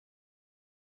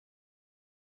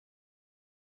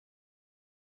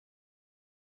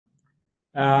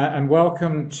and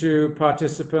welcome to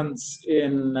participants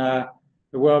in the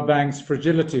World Bank's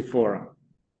Fragility Forum.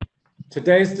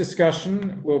 Today's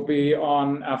discussion will be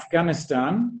on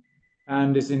Afghanistan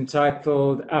and is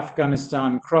entitled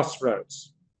Afghanistan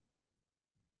Crossroads.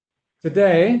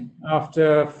 Today,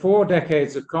 after 4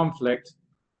 decades of conflict,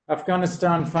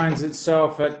 Afghanistan finds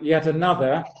itself at yet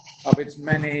another of its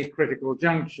many critical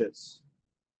junctures.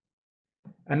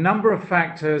 A number of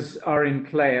factors are in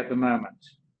play at the moment.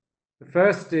 The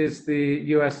first is the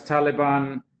US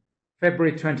Taliban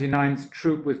February 29th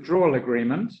troop withdrawal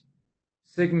agreement,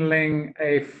 signaling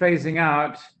a phasing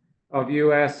out of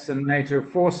US and NATO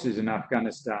forces in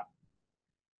Afghanistan.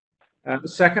 The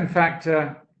second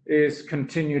factor is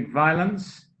continued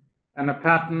violence and a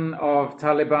pattern of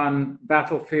Taliban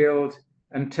battlefield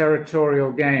and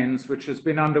territorial gains, which has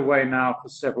been underway now for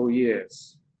several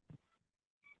years.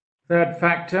 Third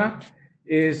factor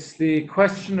is the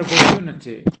questionable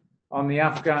unity on the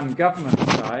Afghan government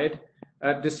side,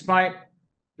 despite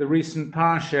the recent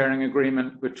power-sharing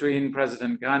agreement between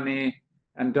President Ghani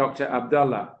and Dr.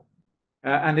 Abdullah,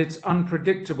 and its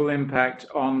unpredictable impact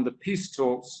on the peace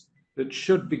talks that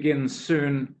should begin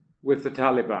soon with the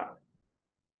Taliban.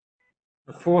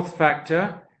 The fourth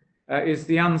factor is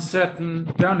the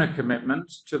uncertain donor commitment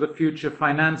to the future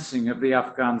financing of the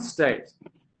Afghan state,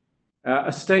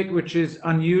 a state which is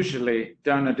unusually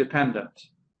donor-dependent.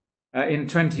 In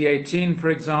 2018,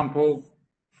 for example,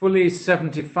 fully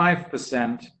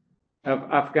 75% of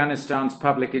Afghanistan's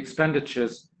public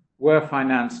expenditures were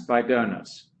financed by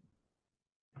donors.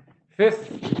 Fifth,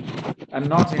 and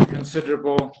not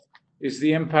inconsiderable, is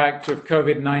the impact of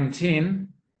COVID-19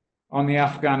 on the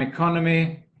Afghan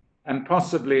economy and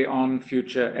possibly on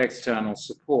future external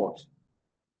support.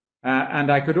 And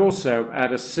I could also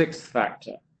add a sixth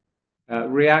factor,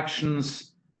 reactions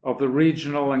of the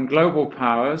regional and global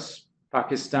powers,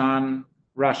 Pakistan,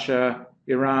 Russia,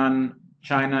 Iran,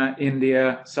 China,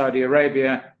 India, Saudi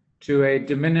Arabia, to a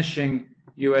diminishing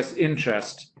US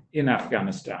interest in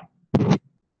Afghanistan.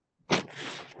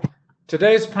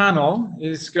 Today's panel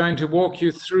is going to walk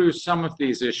you through some of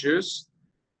these issues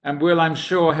and will, I'm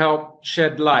sure, help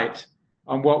shed light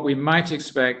on what we might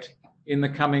expect in the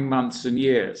coming months and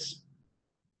years.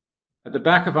 At the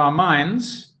back of our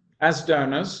minds, as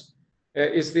donors,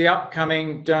 is the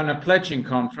upcoming donor pledging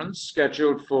conference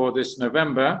scheduled for this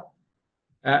November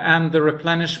and the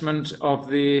replenishment of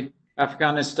the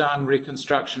Afghanistan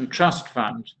Reconstruction Trust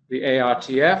Fund, the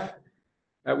ARTF,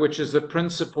 which is the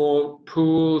principal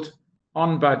pooled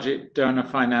on-budget donor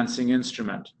financing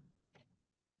instrument.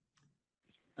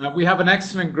 We have an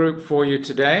excellent group for you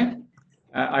today.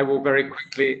 I will very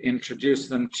quickly introduce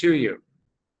them to you.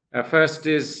 First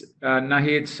is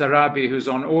Nahid Sarabi, who's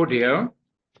on audio.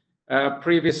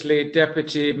 Previously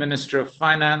Deputy Minister of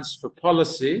Finance for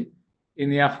Policy in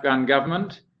the Afghan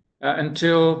government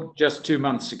until just 2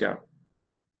 months ago.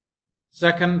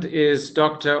 Second is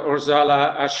Dr.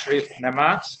 Orzala Ashraf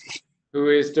Ghani,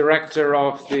 who is Director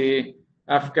of the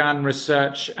Afghan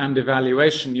Research and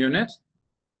Evaluation Unit.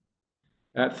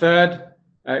 Third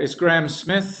is Graham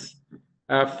Smith,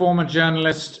 former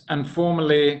journalist and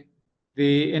formerly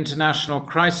the International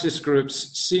Crisis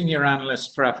Group's Senior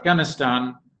Analyst for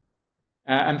Afghanistan.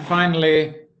 And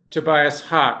finally, Tobias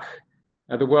Haak,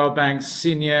 the World Bank's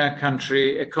Senior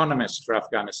Country Economist for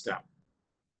Afghanistan.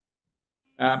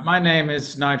 My name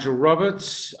is Nigel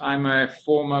Roberts. I'm a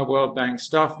former World Bank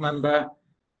staff member,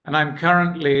 and I'm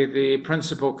currently the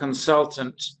principal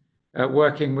consultant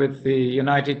working with the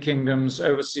United Kingdom's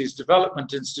Overseas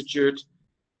Development Institute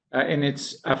in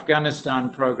its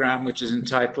Afghanistan program, which is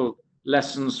entitled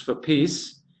Lessons for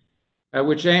Peace,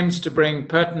 which aims to bring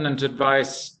pertinent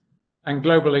advice and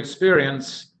global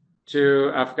experience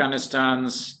to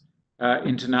Afghanistan's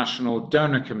international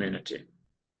donor community.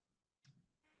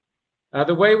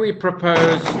 The way we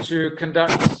propose to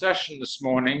conduct the session this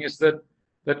morning is that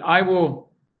I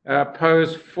will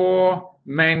pose 4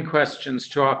 main questions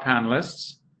to our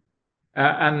panelists,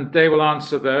 and they will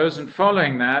answer those. And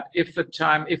following that, if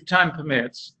time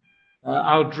permits,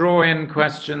 I'll draw in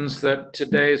questions that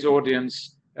today's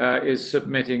audience is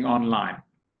submitting online.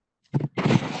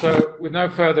 So with no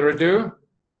further ado,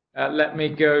 let me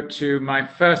go to my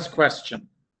first question.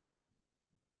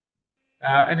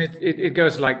 And it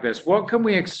goes like this. What can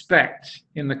we expect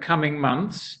in the coming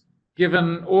months,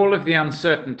 given all of the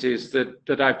uncertainties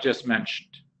that I've just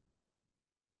mentioned?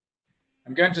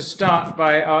 I'm going to start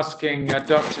by asking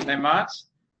Dr. Nemat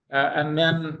and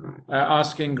then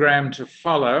asking Graham to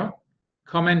follow,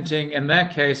 commenting in their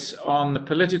case on the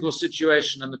political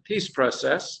situation and the peace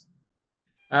process.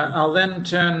 I'll then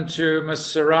turn to Ms.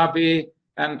 Sarabi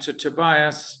and to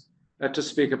Tobias to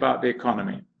speak about the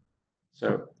economy.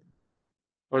 So,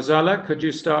 Orzala, could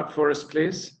you start for us,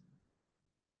 please?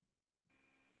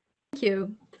 Thank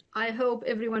you. I hope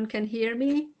everyone can hear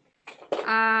me.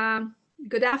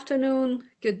 Good afternoon,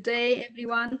 good day,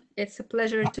 everyone. It's a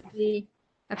pleasure to be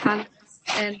a panelist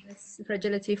in this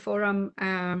Fragility Forum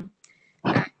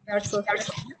virtual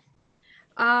session.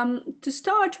 To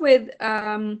start with,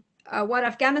 what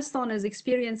Afghanistan is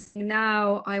experiencing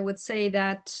now, I would say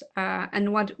that,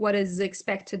 and what is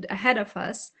expected ahead of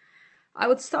us, I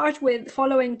would start with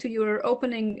following to your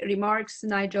opening remarks,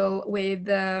 Nigel, with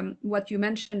what you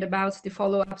mentioned about the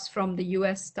follow-ups from the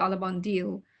US Taliban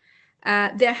deal.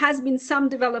 There has been some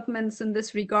developments in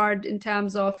this regard in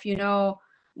terms of,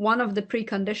 one of the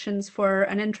preconditions for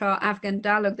an intra-Afghan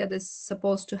dialogue that is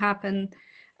supposed to happen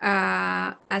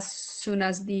as soon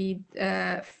as the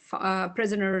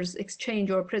prisoners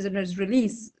exchange or prisoners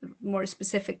release, more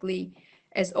specifically,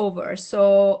 is over.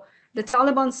 So the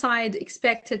Taliban side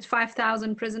expected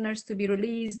 5,000 prisoners to be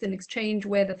released in exchange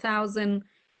with 1,000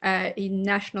 in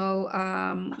National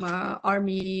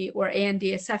Army or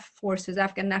ANDSF forces,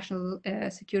 Afghan National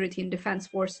Security and Defense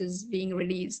Forces, being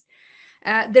released.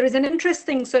 There is an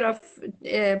interesting sort of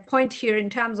point here in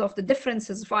terms of the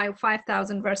differences,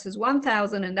 5,000 versus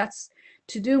 1,000, and that's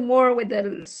to do more with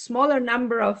the smaller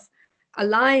number of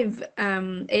alive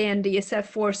ANDSF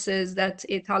forces that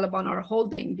Taliban are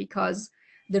holding, because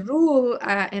the rule,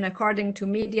 and according to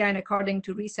media and according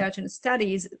to research and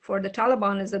studies for the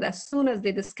Taliban, is that as soon as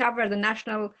they discover the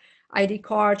national ID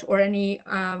card or any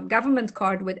government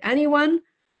card with anyone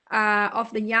of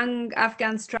the young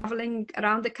Afghans traveling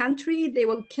around the country, they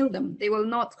will kill them. They will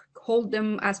not hold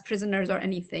them as prisoners or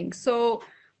anything. So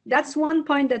that's one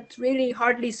point that's really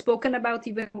hardly spoken about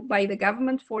even by the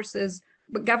government forces,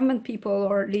 government people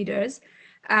or leaders.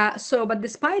 But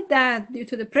despite that, due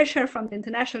to the pressure from the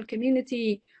international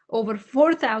community, over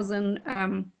 4,000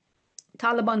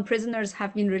 Taliban prisoners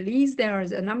have been released. There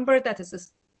is a number that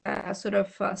is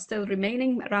still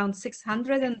remaining, around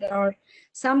 600, and there are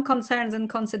some concerns and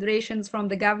considerations from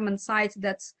the government side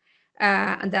that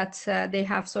they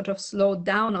have sort of slowed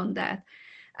down on that.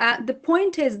 The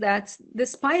point is that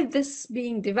despite this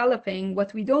being developing,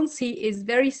 what we don't see is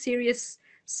very serious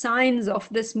signs of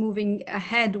this moving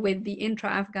ahead with the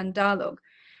intra-Afghan dialogue,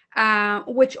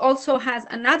 which also has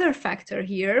another factor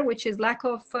here, which is lack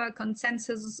of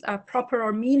consensus, proper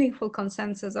or meaningful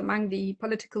consensus among the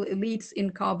political elites in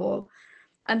Kabul.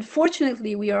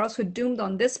 Unfortunately, we are also doomed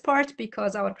on this part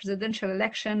because our presidential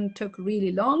election took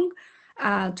really long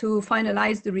to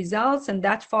finalize the results, and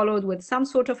that followed with some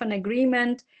sort of an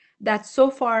agreement that so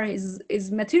far is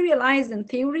materialized in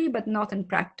theory, but not in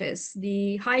practice.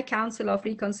 The High Council of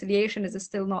Reconciliation is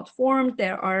still not formed.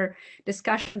 There are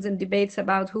discussions and debates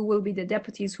about who will be the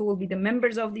deputies, who will be the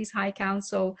members of this High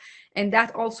Council, and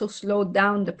that also slowed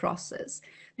down the process.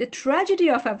 The tragedy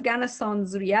of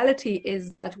Afghanistan's reality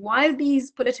is that while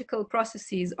these political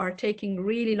processes are taking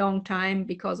really long time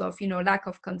because of lack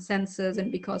of consensus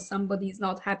and because somebody is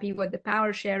not happy with the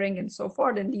power sharing and so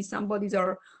forth, and these somebodies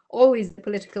are always the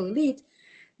political elite,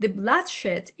 the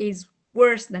bloodshed is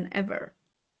worse than ever.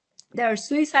 There are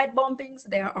suicide bombings,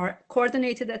 there are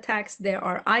coordinated attacks, there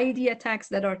are IED attacks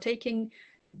that are taking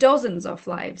dozens of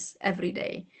lives every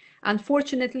day.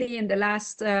 Unfortunately, in the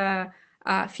last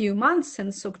few months,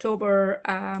 since October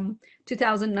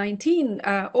 2019,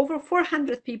 over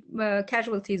 400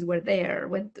 casualties were there,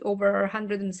 with over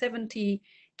 170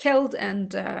 killed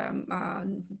and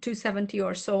 270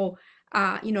 or so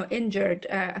injured,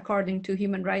 according to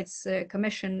Human Rights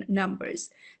Commission numbers.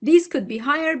 These could be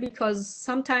higher because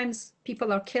sometimes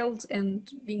people are killed and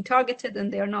being targeted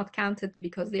and they are not counted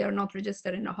because they are not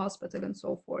registered in a hospital and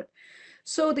so forth.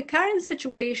 So the current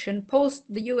situation post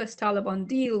the US Taliban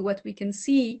deal, what we can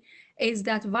see is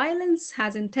that violence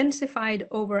has intensified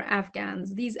over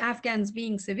Afghans, these Afghans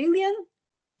being civilian,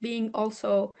 being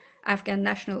also Afghan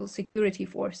National Security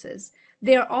Forces.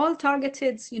 They're all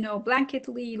targeted,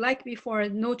 blanketly, like before,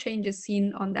 no changes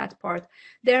seen on that part.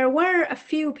 There were a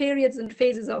few periods and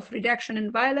phases of reduction in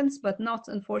violence, but not,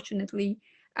 unfortunately,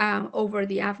 over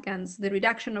the Afghans. The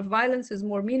reduction of violence is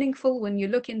more meaningful when you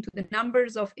look into the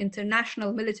numbers of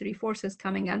international military forces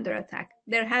coming under attack.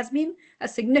 There has been a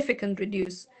significant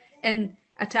reduce in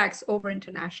attacks over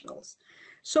internationals.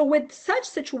 So with such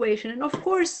situation, and of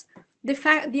course,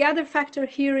 the other factor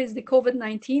here is the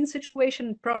COVID-19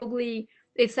 situation. Probably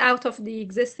it's out of the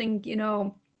existing,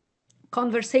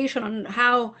 conversation on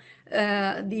how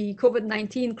the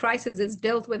COVID-19 crisis is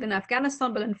dealt with in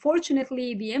Afghanistan. But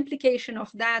unfortunately, the implication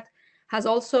of that has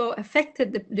also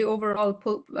affected the overall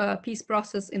peace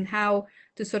process in how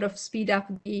to sort of speed up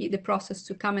the process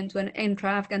to come into an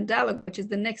intra-Afghan dialogue, which is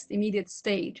the next immediate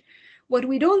stage. What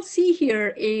we don't see here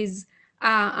is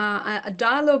a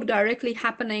dialogue directly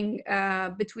happening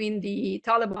between the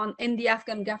Taliban and the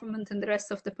Afghan government and the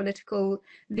rest of the political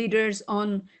leaders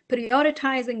on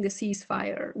prioritizing the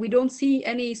ceasefire. We don't see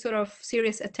any sort of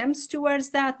serious attempts towards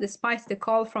that, despite the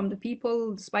call from the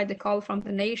people, despite the call from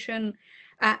the nation,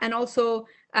 and also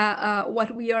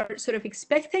what we are sort of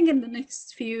expecting in the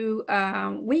next few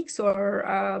weeks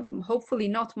or hopefully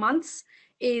not months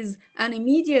is an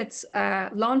immediate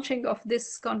launching of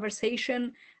this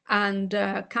conversation and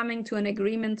coming to an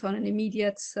agreement on an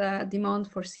immediate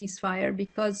demand for ceasefire,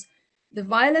 because the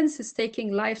violence is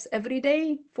taking lives every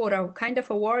day for a kind of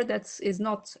a war that is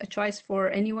not a choice for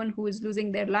anyone who is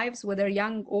losing their lives, whether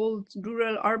young, old,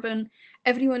 rural, urban.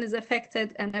 Everyone is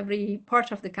affected, and every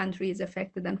part of the country is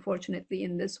affected, unfortunately,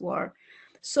 in this war.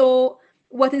 So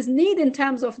what is needed in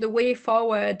terms of the way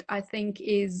forward, I think,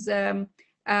 is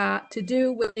to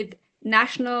do with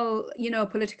national,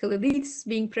 political elites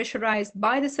being pressurized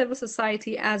by the civil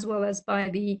society as well as by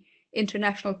the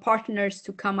international partners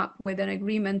to come up with an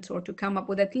agreement, or to come up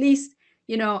with at least,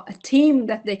 a team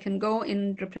that they can go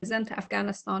and represent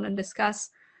Afghanistan and discuss,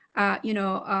 their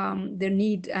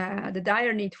need, the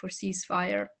dire need for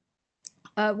ceasefire.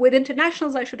 With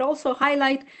internationals, I should also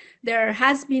highlight there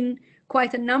has been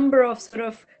quite a number of sort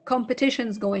of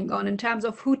competitions going on in terms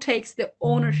of who takes the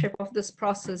ownership of this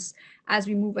process as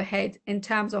we move ahead, in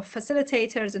terms of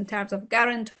facilitators, in terms of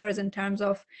guarantors, in terms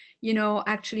of,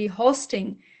 actually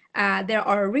hosting. There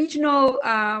are regional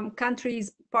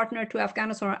countries partner to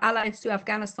Afghanistan or allies to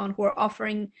Afghanistan who are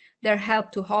offering their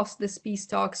help to host this peace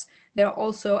talks. There are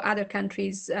also other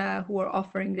countries who are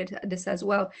offering this as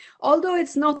well. Although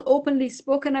it's not openly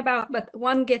spoken about, but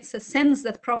one gets a sense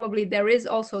that probably there is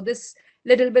also this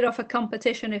little bit of a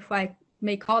competition, if I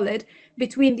may call it,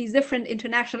 between these different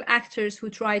international actors who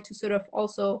try to sort of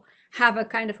also have a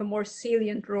kind of a more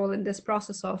salient role in this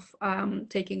process of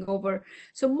taking over.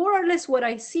 So more or less what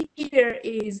I see here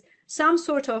is some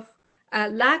sort of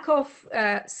lack of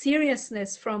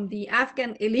seriousness from the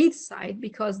Afghan elite side,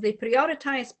 because they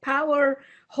prioritize power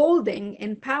holding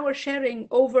and power sharing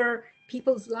over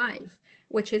people's life,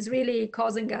 which is really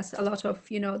causing us a lot of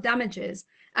damages.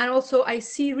 And also I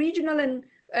see regional and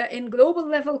in global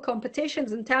level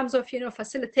competitions in terms of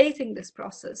facilitating this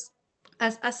process.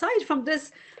 Aside from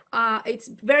this, it's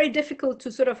very difficult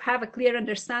to sort of have a clear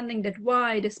understanding that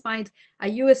why, despite a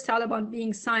US Taliban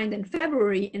being signed in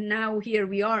February, and now here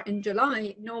we are in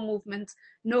July, no movement,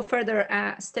 no further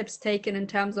steps taken in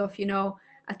terms of,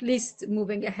 at least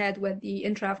moving ahead with the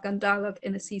intra-Afghan dialogue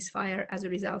in a ceasefire as a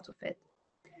result of it.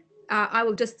 I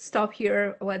will just stop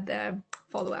here with the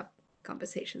follow-up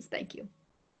conversations. Thank you.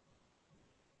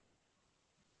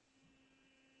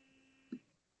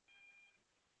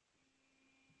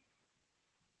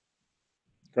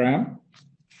 Graham?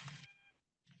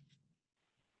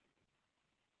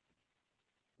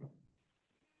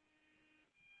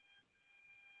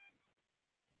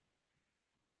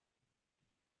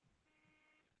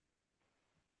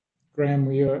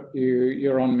 Graham,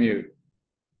 you're on mute.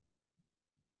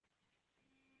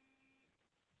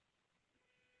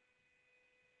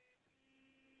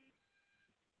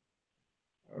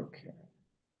 Okay.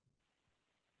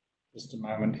 Just a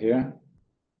moment here.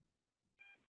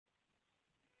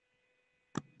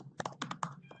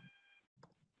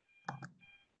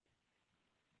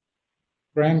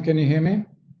 Graham, can you hear me?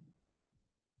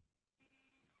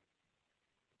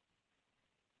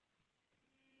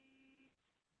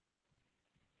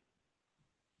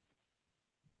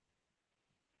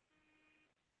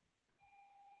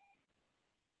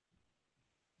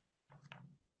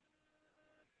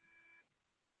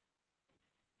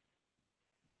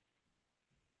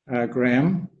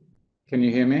 Graham, can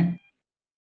you hear me?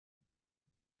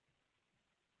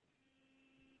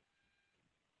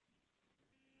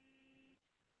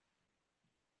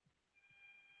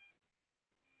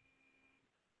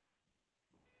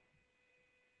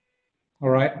 All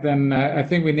right, then I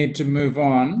think we need to move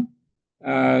on.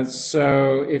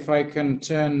 So if I can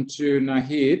turn to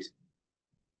Nahid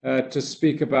to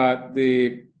speak about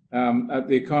the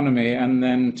economy, and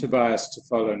then Tobias to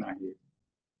follow Nahid.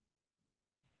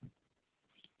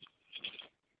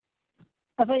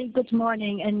 A very good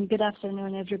morning and good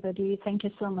afternoon, everybody. Thank you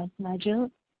so much,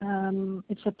 Nigel.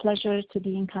 It's a pleasure to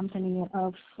be in company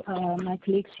of my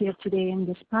colleagues here today in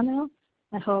this panel.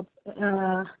 I hope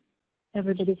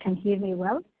everybody can hear me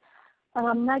well.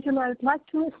 Nigel, I would like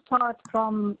to start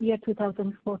from year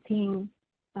 2014,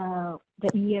 the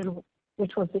year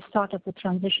which was the start of the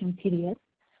transition period,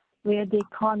 where the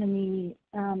economy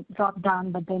dropped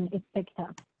down, but then it picked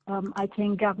up. I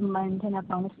think government in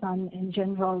Afghanistan in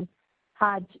general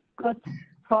had good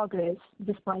progress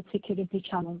despite security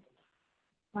challenges.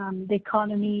 The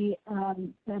economy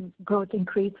growth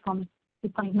increased from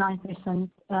 2.9%,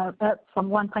 from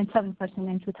 1.7%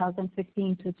 in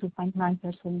 2015 to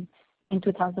 2.9% in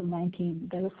 2019.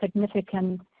 There was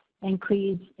significant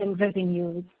increase in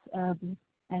revenues,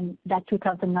 and that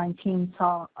 2019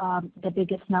 saw the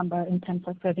biggest number in terms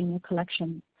of revenue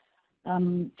collection.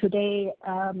 Today,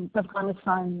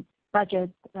 Afghanistan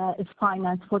budget is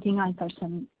financed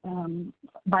 49%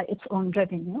 by its own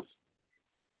revenues.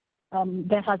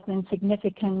 There has been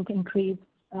significant increase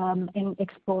in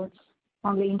exports.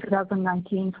 Only in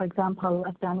 2019, for example,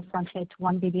 Afghanistan hit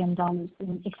 $1 billion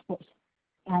in exports,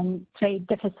 and trade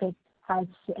deficit has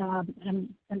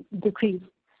decreased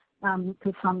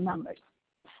to some numbers.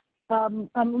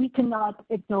 We cannot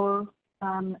ignore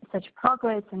such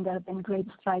progress, and there have been great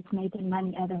strides made in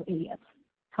many other areas.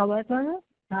 However,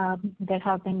 there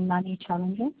have been many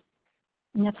challenges,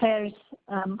 and affairs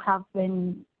have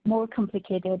been more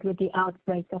complicated with the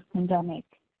outbreak of pandemic,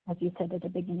 as you said at the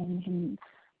beginning,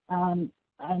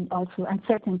 and also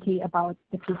uncertainty about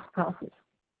the peace process.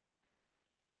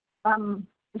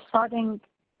 Starting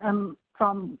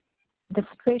from the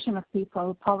situation of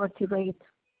people, poverty rate,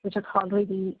 which is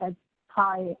already at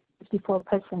high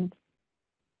 54%,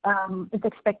 is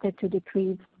expected to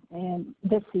decrease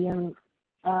this year,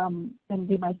 and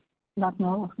we might not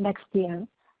know next year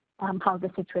how the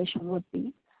situation would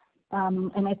be.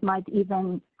 And it might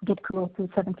even get close to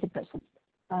 70%,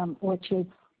 which is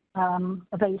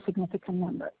a very significant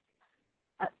number.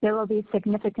 There will be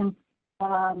significant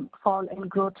fall in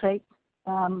growth rate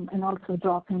and also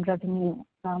drop in revenue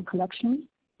collection.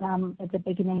 At the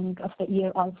beginning of the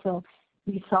year also,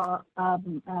 we saw a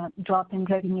drop in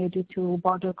revenue due to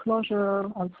border closure,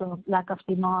 also lack of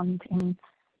demand and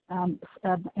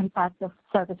impact of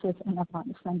services in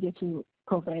Afghanistan due to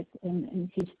COVID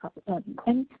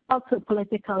and also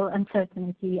political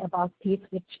uncertainty about peace,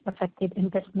 which affected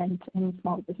investment in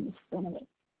small business in a way.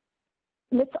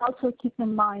 Let's also keep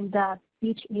in mind that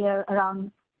each year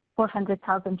around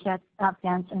 400,000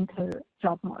 Afghans enter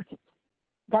job market.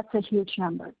 That's a huge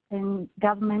number, and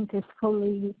government is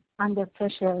fully under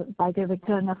pressure by the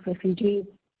return of refugees.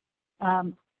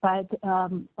 But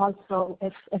also,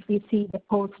 if we see the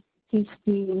post-peace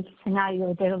deal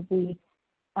scenario, there will be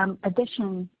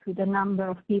addition to the number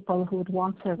of people who would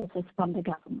want services from the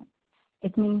government.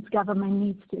 It means government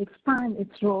needs to expand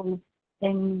its role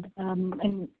in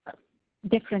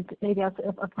different areas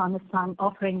of Afghanistan,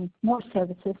 offering more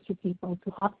services to people,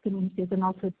 to host communities, and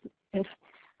also if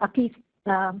a peace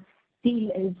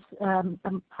deal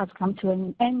has come to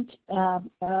an end,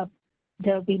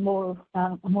 there will be more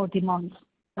demands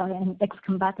and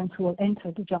ex-combatants who will enter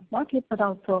the job market, but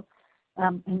also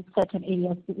in certain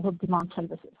areas will demand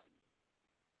services.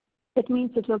 It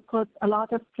means it will put a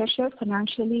lot of pressure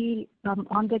financially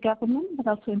on the government, but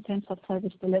also in terms of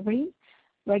service delivery,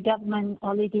 where government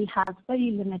already has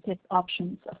very limited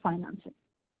options of financing.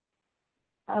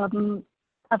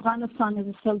 Afghanistan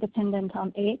is still dependent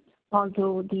on aid,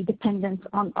 although the dependence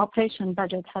on operation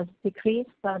budget has decreased,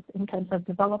 but in terms of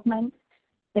development,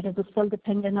 it is still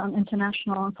dependent on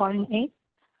international and foreign aid.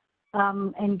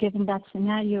 And given that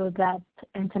scenario, that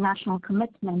international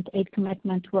commitment, aid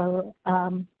commitment will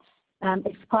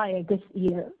expire this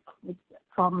year.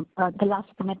 From the last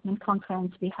commitment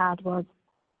conference we had was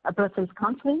a Brussels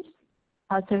conference.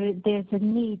 So there's a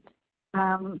need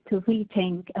to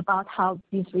rethink about how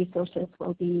these resources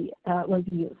will be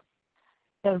used.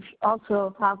 There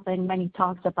also have been many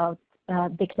talks about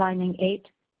declining aid.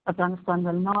 Afghanistan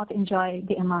will not enjoy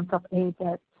the amount of aid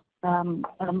that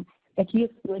it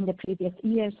used to in the previous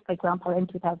years. For example, in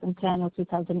 2010 or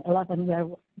 2011, where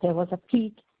there was a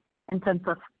peak in terms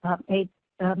of aid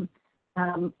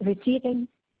receiving.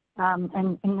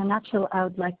 And in a nutshell, I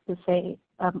would like to say,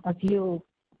 as you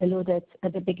alluded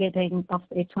at the beginning of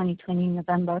the 2020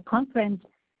 November conference,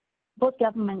 both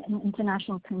government and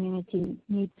international community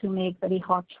need to make very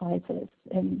hard choices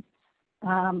and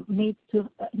need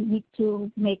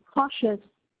to make cautious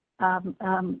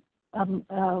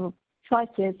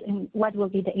choices in what will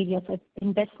be the areas of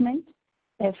investment.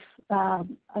 If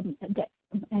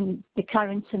in the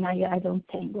current scenario, I don't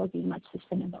think will be much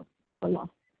sustainable for long.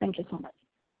 Thank you so much.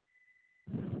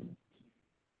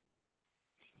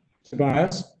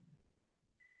 Tobias?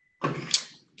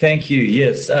 Thank you.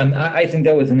 Yes, I think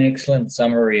that was an excellent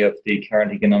summary of the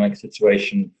current economic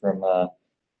situation from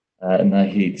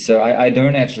Nahid. So I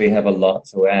don't actually have a lot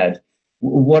to add.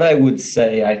 What I would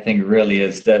say, I think, really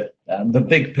is that the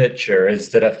big picture is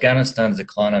that Afghanistan's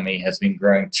economy has been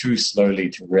growing too slowly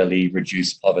to really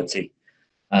reduce poverty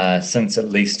since at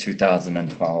least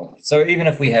 2012. So even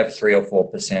if we have 3 or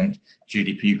 4%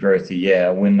 GDP growth a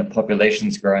year, when the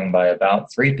population's growing by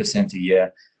about 3% a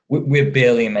year, we're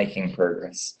barely making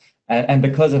progress. And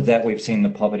because of that, we've seen the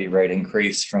poverty rate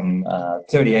increase from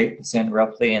 38%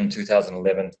 roughly in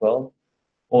 2011-12,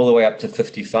 all the way up to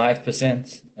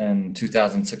 55% in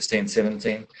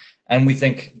 2016-17. And we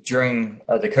think during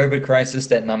the COVID crisis,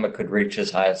 that number could reach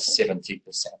as high as 70%.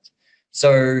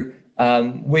 So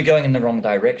we're going in the wrong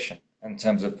direction in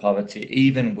terms of poverty,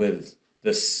 even with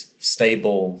this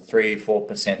stable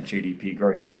 3-4% GDP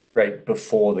growth rate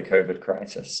before the COVID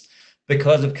crisis.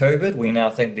 Because of COVID, we now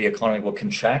think the economy will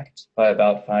contract by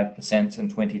about 5% in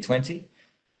 2020.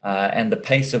 And the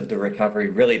pace of the recovery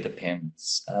really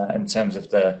depends in terms of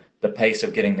the pace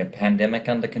of getting the pandemic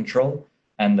under control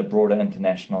and the broader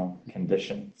international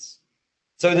conditions.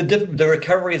 So the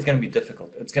recovery is going to be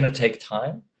difficult. It's going to take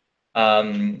time.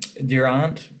 There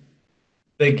aren't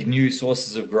big new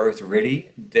sources of growth ready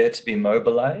there to be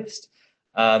mobilized.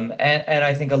 And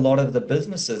I think a lot of the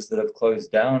businesses that have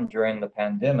closed down during the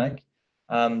pandemic,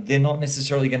 they're not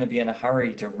necessarily going to be in a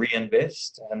hurry to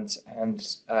reinvest and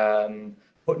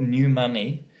put new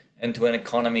money into an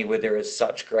economy where there is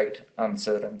such great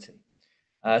uncertainty.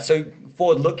 So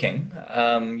forward-looking,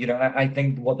 I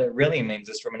think what that really means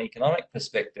is from an economic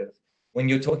perspective, when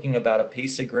you're talking about a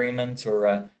peace agreement or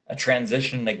a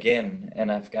transition again in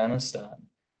Afghanistan,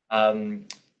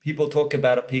 people talk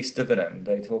about a peace dividend.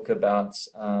 They talk about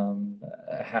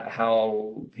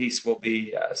how peace will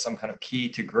be some kind of key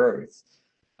to growth.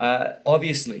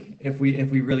 Obviously, if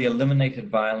we really eliminated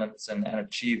violence and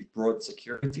achieved broad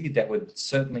security, that would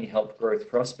certainly help growth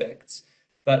prospects.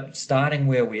 But starting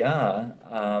where we are,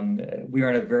 we're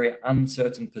in a very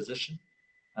uncertain position.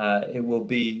 It will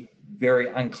be very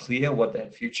unclear what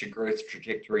that future growth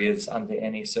trajectory is under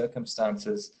any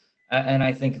circumstances. And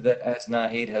I think that, as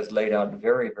Nahid has laid out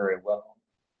very, very well,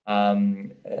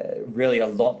 really a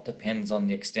lot depends on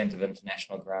the extent of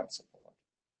international grant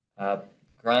support.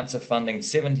 Grants are funding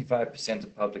 75%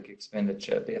 of public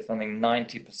expenditure. They're funding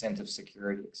 90% of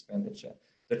security expenditure.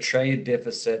 The trade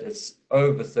deficit is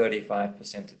over 35%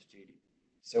 of GDP.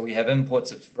 So we have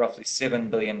imports of roughly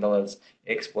 $7 billion,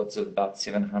 exports of about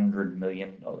 $700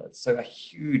 million. So a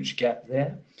huge gap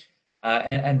there.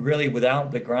 And really, without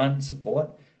the grant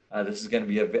support, this is going to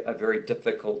be a very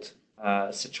difficult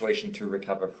situation to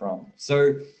recover from.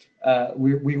 So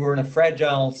we were in a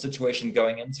fragile situation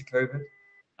going into COVID.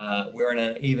 We're in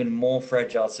an even more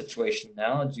fragile situation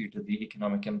now due to the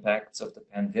economic impacts of the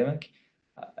pandemic.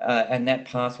 And that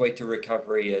pathway to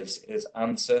recovery is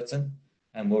uncertain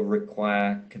and will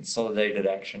require consolidated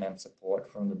action and support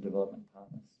from the development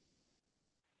partners.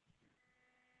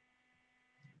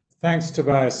 Thanks,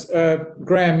 Tobias.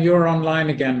 Graham, you're online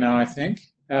again now, I think.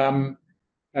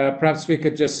 Perhaps we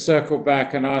could just circle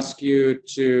back and ask you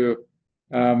to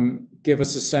give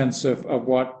us a sense of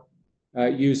what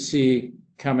you see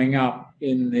coming up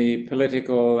in the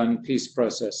political and peace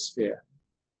process sphere.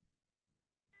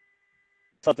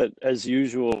 I thought that, as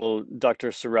usual,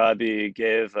 Dr. Sarabi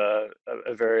gave a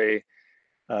very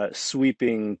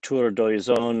sweeping tour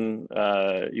d'horizon,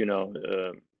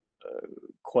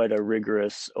 quite a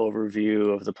rigorous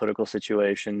overview of the political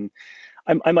situation.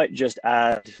 I might just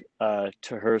add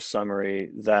to her summary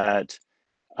that,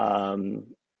 the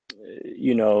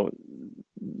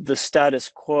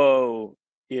status quo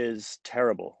is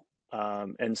terrible.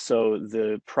 And so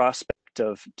the prospect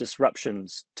of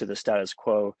disruptions to the status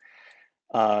quo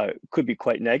could be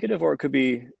quite negative, or it could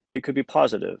be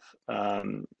positive,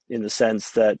 in the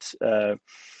sense that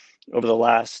over the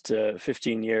last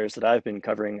 15 years that I've been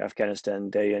covering Afghanistan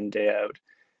day in, day out,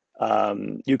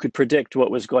 you could predict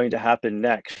what was going to happen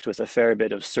next with a fair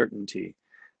bit of certainty.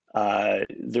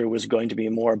 There was going to be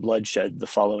more bloodshed the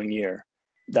following year.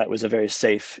 That was a very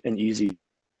safe and easy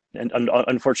and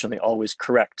unfortunately always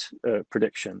correct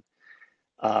prediction.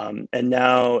 And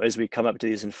now, as we come up to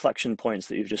these inflection points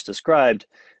that you've just described,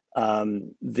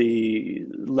 the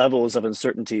levels of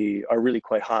uncertainty are really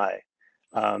quite high.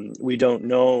 We don't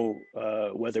know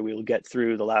whether we'll get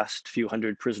through the last few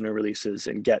hundred prisoner releases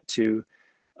and get to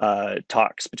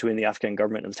talks between the Afghan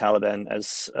government and the Taliban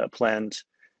as planned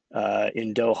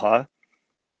in Doha.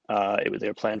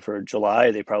 They're planned for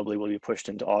July. They probably will be pushed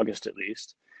into August at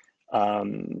least.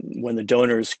 When the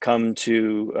donors come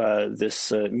to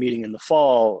this meeting in the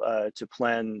fall to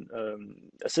plan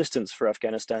assistance for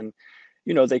Afghanistan,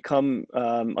 they come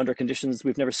under conditions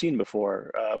we've never seen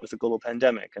before, with a global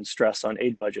pandemic and stress on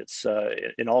aid budgets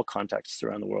in all contexts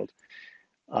around the world.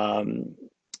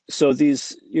 So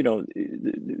these,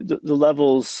 the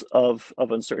levels of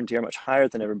uncertainty are much higher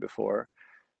than ever before.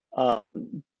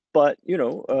 But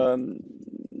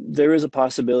there is a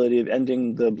possibility of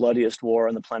ending the bloodiest war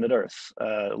on the planet Earth.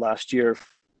 Last year,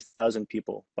 1,000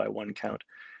 people, by one count,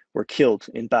 were killed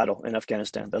in battle in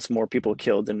Afghanistan. That's more people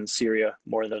killed than in Syria,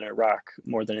 more than in Iraq,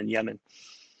 more than in Yemen.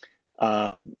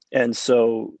 And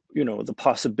so, the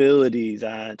possibility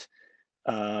that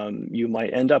you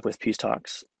might end up with peace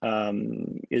talks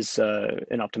is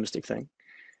an optimistic thing.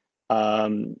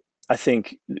 I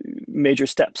think major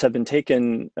steps have been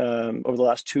taken over the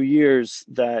last 2 years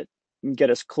that get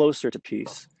us closer to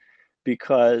peace,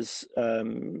 because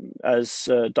as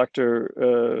Dr.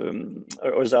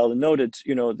 Orzala noted,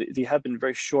 there have been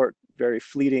very short, very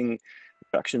fleeting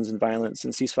reductions in violence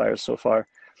and ceasefires so far,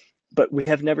 but we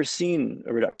have never seen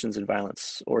reductions in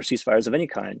violence or ceasefires of any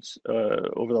kind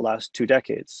over the last 2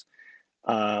 decades.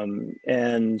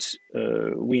 And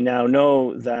we now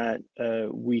know that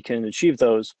we can achieve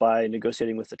those by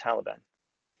negotiating with the Taliban,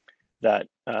 that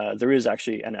there is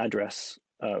actually an address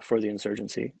for the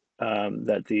insurgency,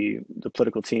 that the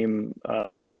political team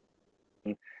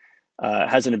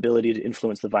has an ability to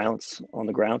influence the violence on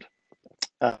the ground.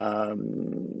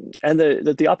 And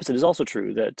that the opposite is also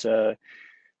true, that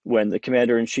when the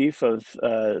commander-in-chief of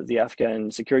the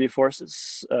Afghan security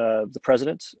forces, the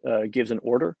president, gives an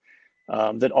order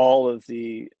that all of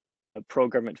the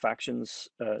pro-government factions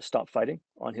stop fighting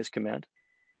on his command,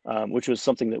 which was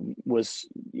something that was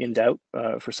in doubt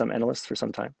for some analysts for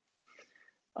some time.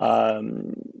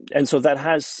 And so that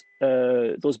has,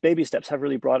 those baby steps have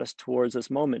really brought us towards this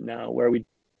moment now where we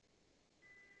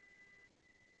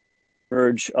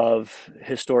verge of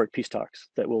historic peace talks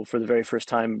that will, for the very first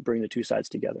time, bring the two sides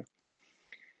together.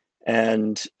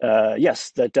 And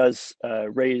yes, that does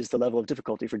raise the level of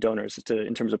difficulty for donors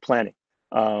in terms of planning.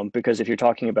 Because if you're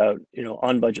talking about,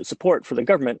 on-budget support for the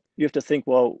government, you have to think,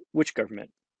 well, which government?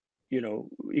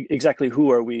 Exactly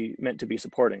who are we meant to be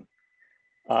supporting?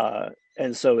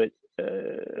 And so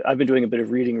I've been doing a bit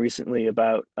of reading recently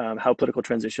about how political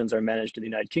transitions are managed in the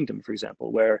United Kingdom, for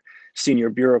example, where senior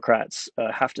bureaucrats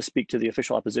have to speak to the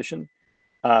official opposition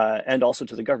and also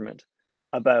to the government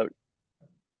about,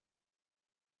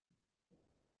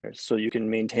 so you can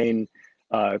maintain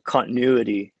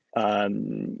continuity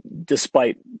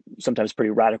despite sometimes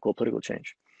pretty radical political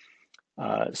change.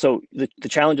 So the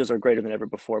challenges are greater than ever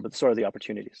before, but so are the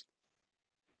opportunities.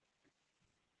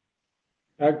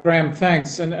 Graham,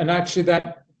 thanks. And actually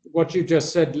that what you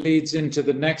just said leads into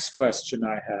the next question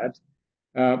I had,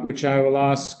 which I will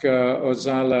ask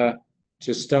Orzala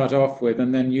to start off with,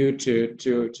 and then you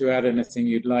to add anything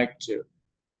you'd like to.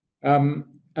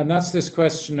 And that's this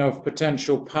question of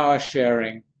potential power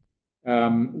sharing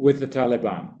with the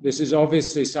Taliban. This is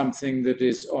obviously something that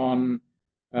is on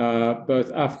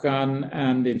both Afghan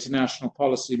and international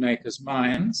policymakers'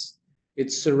 minds.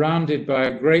 It's surrounded by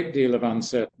a great deal of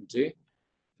uncertainty.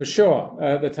 For sure,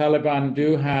 the Taliban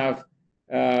do have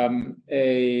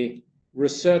a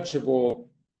researchable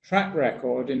track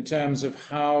record in terms of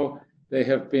how they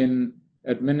have been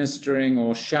administering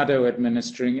or shadow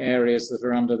administering areas that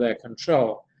are under their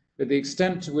control. But the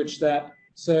extent to which that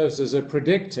serves as a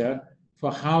predictor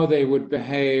for how they would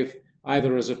behave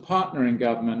either as a partner in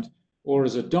government or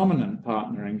as a dominant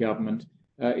partner in government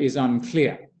is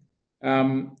unclear.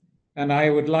 And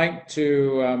I would like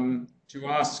to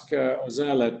ask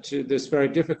Orzala to this very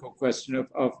difficult question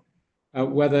of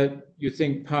whether you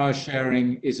think power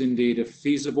sharing is indeed a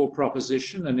feasible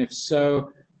proposition, and if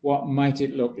so, what might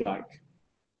it look like?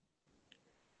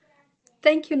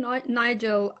 Thank you,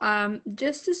 Nigel.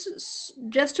 Just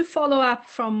to follow up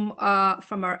from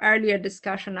our earlier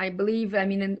discussion, I believe,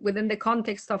 within the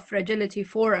context of Fragility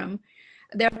Forum,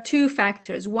 there are two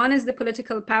factors. One is the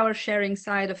political power sharing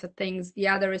side of the things. The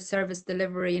other is service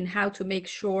delivery and how to make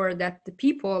sure that the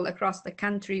people across the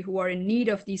country who are in need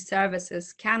of these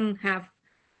services can have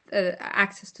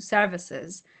access to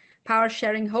services. Power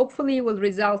sharing hopefully will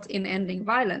result in ending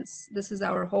violence. This is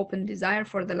our hope and desire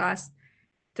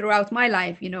throughout my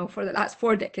life, for the last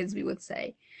 4 decades, we would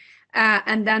say.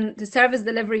 And then the service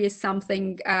delivery is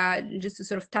something just to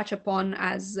sort of touch upon,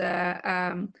 as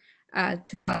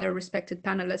two other respected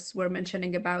panelists were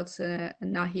mentioning about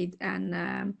Nahid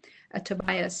and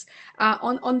Tobias.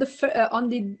 On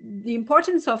the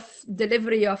importance of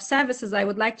delivery of services, I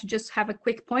would like to just have a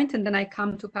quick point, and then I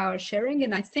come to power sharing.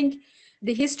 And I think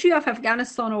the history of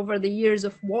Afghanistan over the years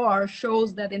of war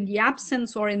shows that in the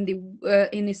absence or in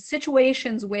the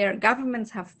situations where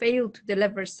governments have failed to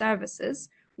deliver services,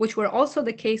 which were also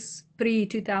the case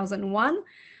pre-2001,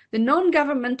 the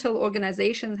non-governmental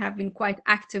organizations have been quite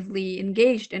actively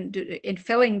engaged in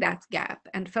filling that gap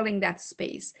and filling that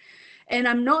space. And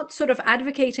I'm not sort of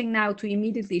advocating now to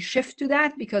immediately shift to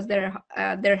that, because there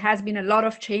has been a lot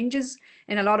of changes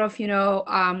and a lot of,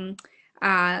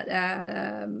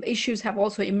 issues have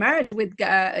also emerged with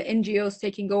NGOs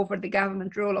taking over the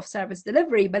government role of service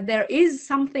delivery. But there is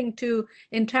something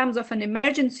in terms of an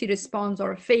emergency response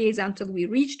or a phase until we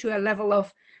reach to a level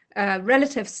of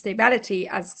relative stability,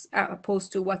 as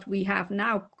opposed to what we have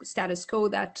now, status quo,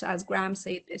 that, as Graham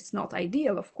said, it's not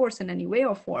ideal, of course, in any way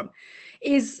or form,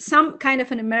 is some kind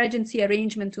of an emergency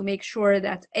arrangement to make sure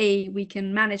that A, we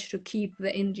can manage to keep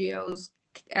the NGOs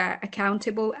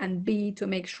accountable, and B, to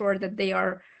make sure that they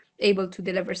are able to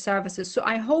deliver services. So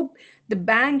I hope the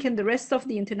bank and the rest of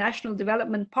the international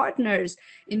development partners,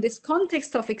 in this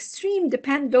context of extreme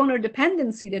donor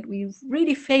dependency that we've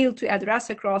really failed to address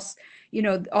across,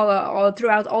 all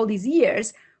throughout all these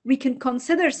years, we can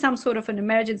consider some sort of an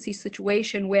emergency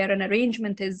situation where an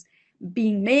arrangement is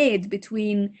being made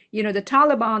between, the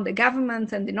Taliban, the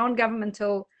government, and the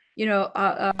non-governmental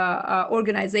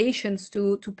organizations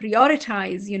to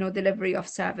prioritize, delivery of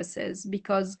services.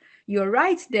 Because you're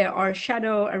right, there are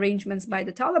shadow arrangements by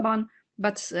the Taliban,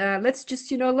 but let's just,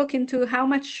 look into how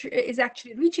much is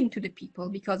actually reaching to the people,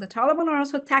 because the Taliban are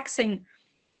also taxing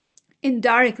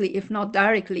indirectly, if not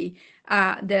directly,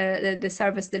 the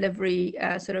service delivery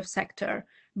sort of sector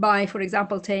by, for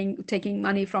example, taking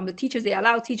money from the teachers. They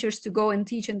allow teachers to go and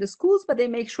teach in the schools, but they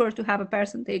make sure to have a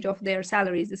percentage of their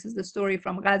salaries. This is the story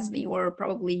from Ghazni, or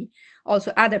probably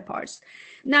also other parts.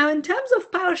 Now, in terms of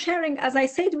power sharing, as I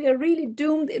said, we are really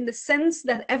doomed in the sense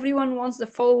that everyone wants the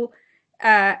full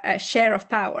share of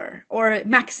power, or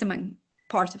maximum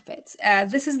part of it.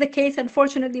 This is the case,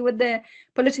 unfortunately, with the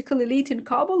political elite in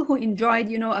Kabul, who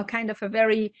enjoyed, a kind of a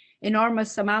very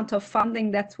enormous amount of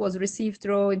funding that was received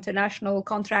through international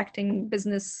contracting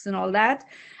business and all that,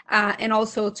 and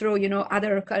also through,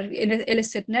 other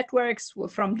illicit networks,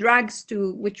 from drugs,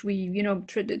 to which we,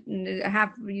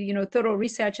 have, thorough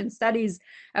research and studies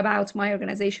about. My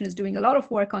organization is doing a lot of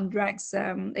work on drugs,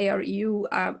 AREU,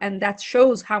 and that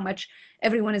shows how much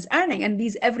everyone is earning. And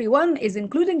these everyone is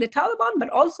including the Taliban,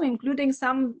 but also including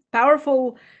some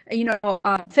powerful,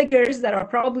 figures that are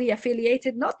probably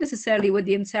affiliated, not necessarily with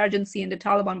the insurgency and the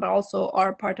Taliban, but also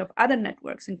are part of other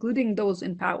networks, including those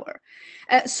in power.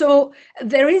 So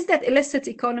there is that illicit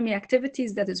economy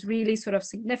activities that is really sort of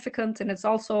significant, and it's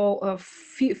also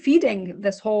feeding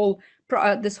this whole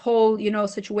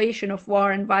situation of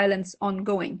war and violence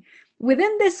ongoing.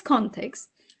 Within this context,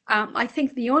 I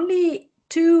think the only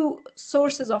two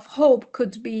sources of hope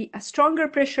could be a stronger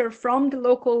pressure from the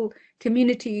local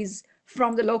communities,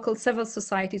 from the local civil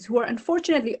societies, who are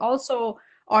unfortunately also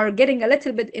are getting a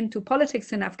little bit into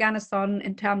politics in Afghanistan,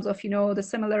 in terms of, the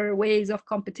similar ways of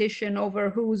competition over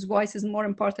whose voice is more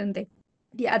important than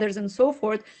the others and so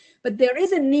forth. But there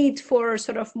is a need for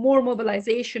sort of more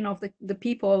mobilization of the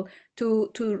people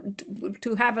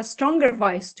to have a stronger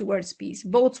voice towards peace,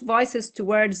 both voices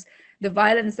towards the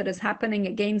violence that is happening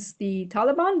against the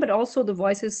Taliban, but also the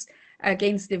voices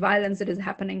against the violence that is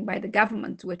happening by the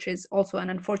government, which is also an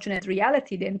unfortunate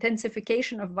reality. The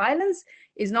intensification of violence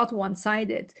is not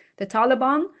one-sided. The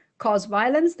Taliban cause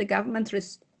violence, the government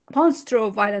responds through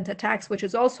violent attacks, which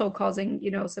is also causing,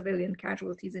 civilian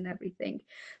casualties and everything.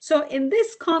 So in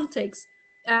this context,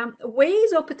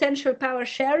 ways of potential power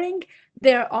sharing,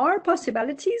 there are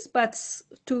possibilities, but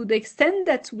to the extent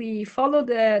that we follow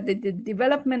the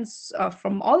developments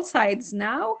from all sides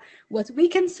now, what we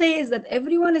can say is that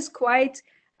everyone is quite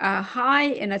high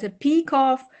and at a peak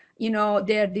of,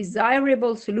 their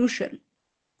desirable solution,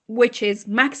 which is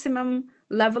maximum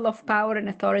level of power and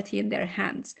authority in their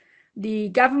hands. The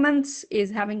government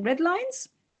is having red lines,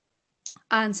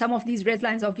 and some of these red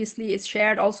lines obviously is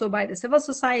shared also by the civil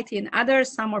society and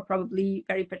others. Some are probably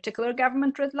very particular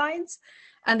government red lines,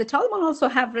 and the Taliban also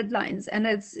have red lines. And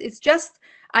it's just,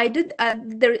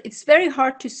 it's very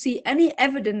hard to see any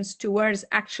evidence towards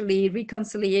actually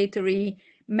reconciliatory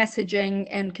messaging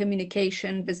and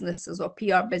communication businesses or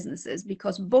PR businesses,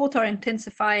 because both are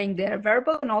intensifying their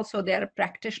verbal and also their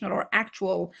practitioner or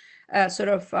actual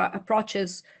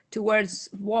approaches towards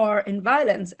war and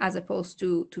violence, as opposed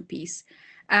to peace.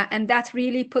 And that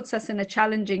really puts us in a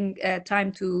challenging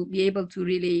time to be able to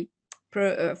really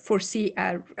foresee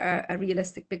a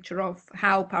realistic picture of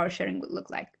how power sharing will look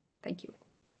like. Thank you.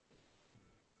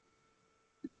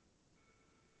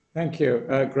 Thank you.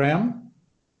 Graham?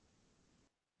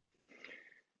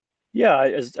 Yeah,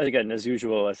 as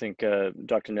usual, I think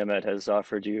Dr. Nemeth has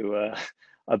offered you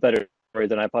a better story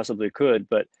than I possibly could.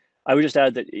 But I would just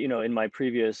add that, you know, in my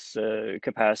previous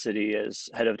capacity as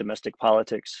head of domestic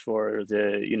politics for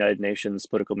the United Nations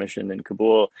political mission in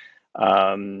Kabul,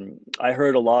 I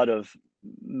heard a lot of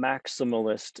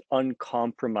maximalist,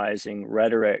 uncompromising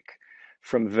rhetoric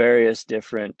from various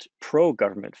different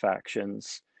pro-government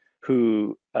factions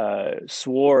who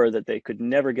swore that they could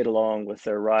never get along with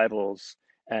their rivals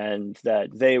and that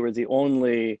they were the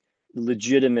only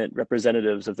legitimate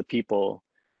representatives of the people.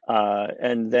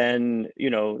 And then, you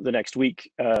know, the next week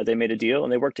they made a deal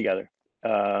and they worked together.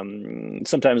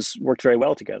 Sometimes worked very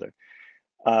well together.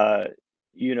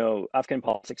 You know, Afghan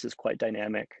politics is quite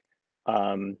dynamic.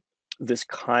 This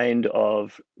kind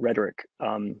of rhetoric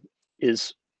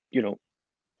is, you know,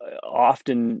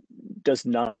 often does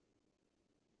not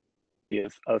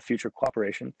of future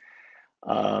cooperation.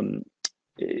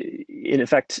 In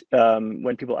effect,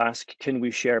 when people ask, can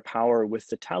we share power with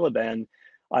the Taliban?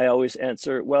 I always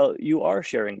answer, well, you are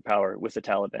sharing power with the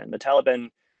Taliban. The Taliban,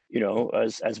 you know,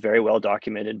 as very well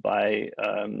documented by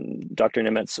Dr.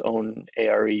 Nimit's own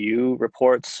AREU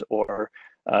reports or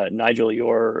Nigel,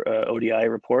 your ODI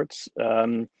reports,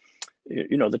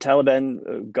 you know, the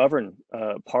Taliban govern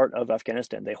part of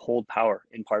Afghanistan. They hold power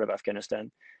in part of Afghanistan.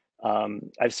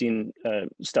 I've seen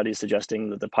studies suggesting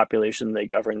that the population they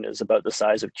govern is about the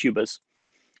size of Cuba's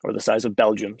or the size of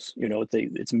Belgium's. You know,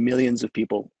 it's millions of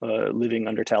people living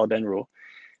under Taliban rule.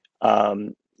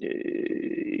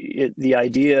 The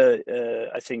idea,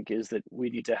 I think, is that we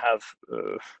need to have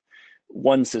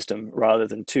one system rather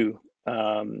than two.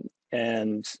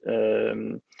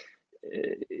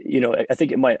 You know, I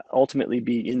think it might ultimately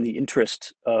be in the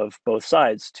interest of both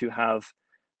sides to have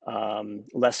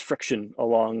less friction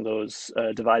along those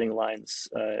dividing lines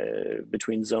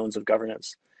between zones of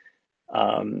governance.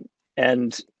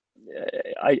 And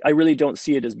I really don't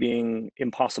see it as being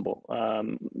impossible.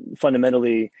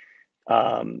 Fundamentally,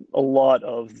 a lot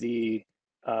of the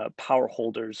power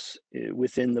holders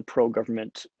within the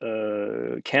pro-government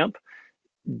camp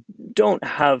don't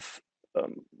have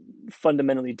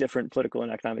fundamentally different political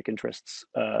and economic interests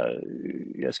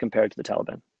as compared to the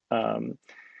Taliban.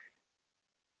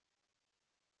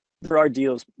 There are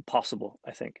deals possible,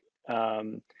 I think.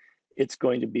 It's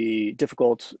going to be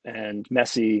difficult and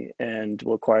messy and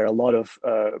will require a lot of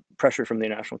pressure from the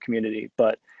international community.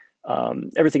 But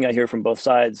everything I hear from both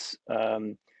sides,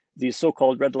 these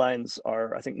so-called red lines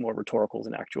are, I think, more rhetorical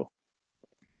than actual.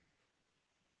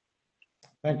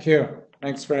 Thank you.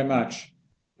 Thanks very much.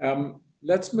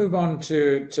 Let's move on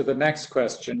to the next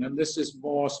question. And this is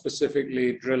more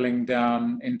specifically drilling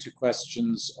down into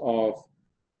questions of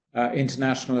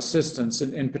international assistance,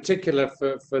 in particular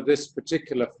for this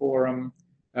particular forum,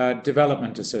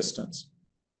 development assistance.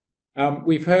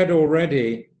 We've heard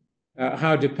already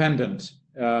how dependent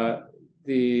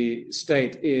the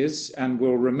state is and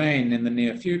will remain in the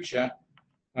near future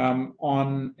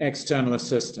on external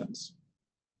assistance.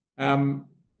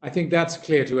 I think that's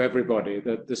clear to everybody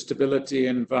that the stability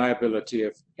and viability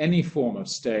of any form of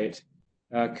state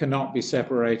cannot be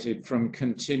separated from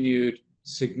continued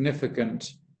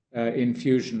significant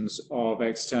infusions of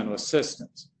external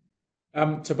assistance.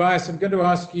 Tobias, I'm going to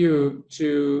ask you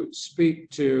to speak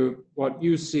to what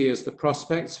you see as the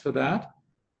prospects for that,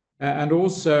 and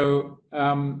also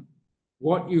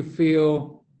what you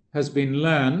feel has been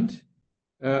learned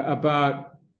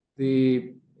about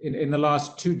in the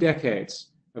last 2 decades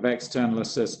of external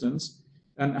assistance,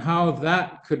 and how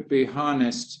that could be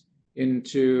harnessed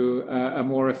into a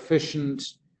more efficient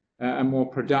and more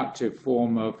productive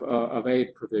form of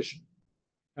aid provision.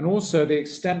 And also the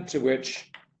extent to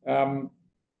which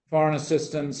foreign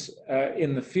assistance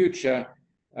in the future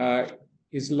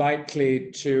is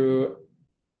likely to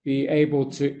be able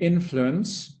to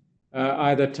influence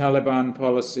either Taliban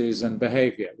policies and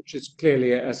behavior, which is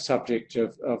clearly a subject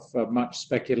of much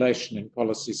speculation in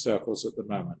policy circles at the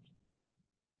moment.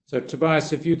 So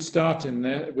Tobias, if you'd start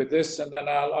with this, and then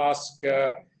I'll ask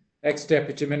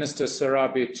ex-Deputy Minister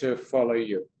Sarabi to follow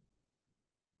you.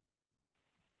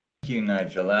 Thank you,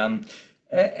 Nigel.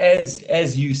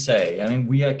 As you say, I mean,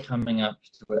 we are coming up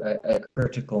to a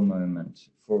critical moment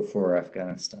for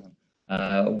Afghanistan.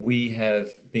 We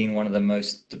have been one of the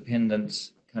most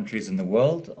dependent countries in the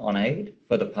world on aid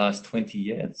for the past 20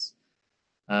 years.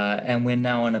 And we're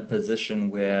now in a position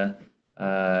where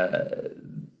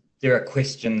there are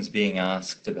questions being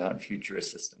asked about future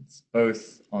assistance,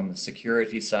 both on the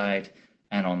security side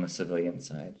and on the civilian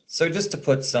side. So just to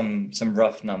put some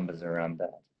rough numbers around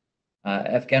that,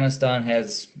 Afghanistan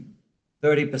has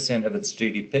 30% of its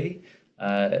GDP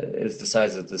is the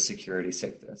size of the security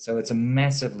sector. So it's a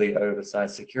massively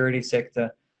oversized security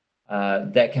sector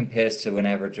that compares to an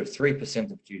average of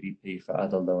 3% of GDP for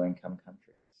other low-income countries.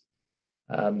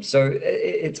 So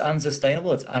it's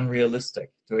unsustainable, it's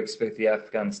unrealistic to expect the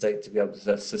Afghan state to be able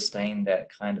to sustain that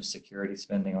kind of security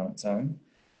spending on its own.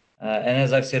 And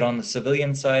as I've said, on the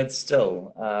civilian side,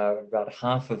 still about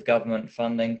half of government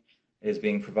funding is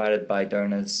being provided by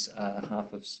donors,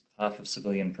 half of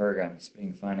civilian programs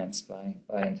being financed by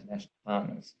international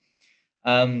partners.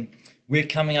 We're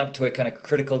coming up to a kind of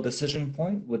critical decision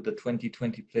point with the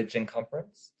 2020 pledging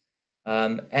conference.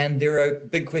 And there are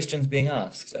big questions being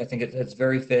asked. I think it's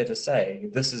very fair to say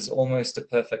this is almost a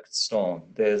perfect storm.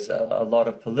 There's a lot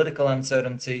of political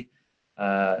uncertainty.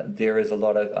 There is a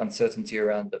lot of uncertainty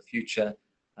around the future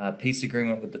peace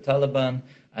agreement with the Taliban.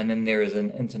 And then there is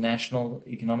an international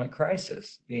economic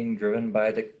crisis being driven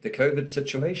by the COVID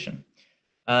situation.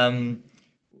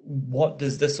 What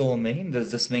does this all mean? Does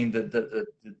this mean that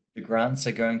the grants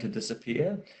are going to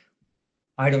disappear?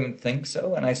 I don't think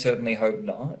so, and I certainly hope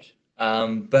not.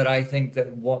 But I think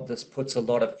that what this puts a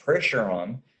lot of pressure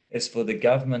on is for the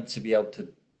government to be able to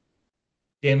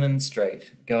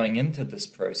demonstrate going into this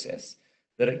process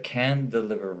that it can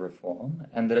deliver reform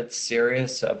and that it's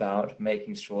serious about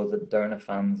making sure that donor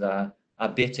funds are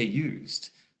better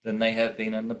used than they have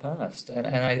been in the past. And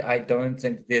I don't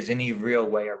think there's any real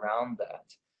way around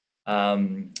that.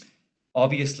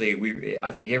 Obviously,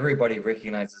 everybody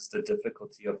recognizes the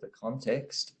difficulty of the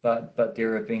context, but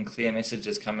there have been clear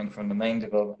messages coming from the main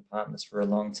development partners for a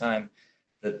long time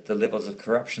that the levels of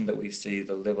corruption that we see,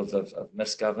 the levels of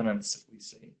misgovernance that we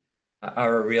see,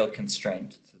 are a real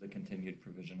constraint to the continued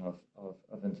provision of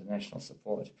international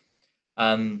support.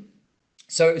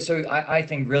 So I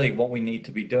think really what we need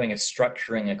to be doing is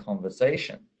structuring a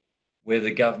conversation where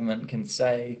the government can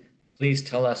say, please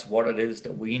tell us what it is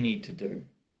that we need to do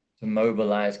to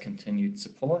mobilize continued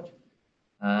support,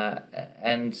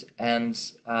 and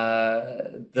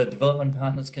the development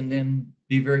partners can then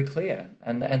be very clear,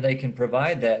 and they can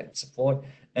provide that support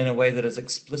in a way that is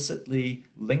explicitly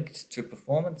linked to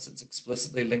performance. It's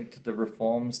explicitly linked to the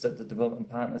reforms that the development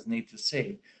partners need to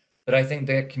see. But I think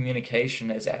that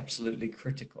communication is absolutely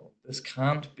critical. This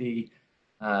can't be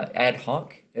ad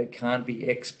hoc. It can't be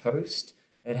ex post.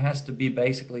 It has to be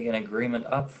basically an agreement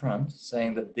up front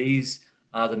saying that these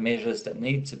are the measures that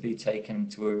need to be taken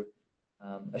to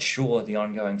assure the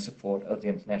ongoing support of the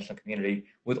international community,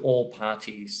 with all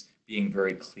parties being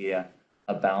very clear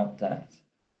about that.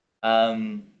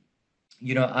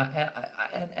 You know,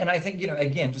 I think, you know,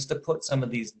 again, just to put some of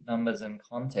these numbers in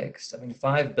context, I mean,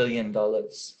 $5 billion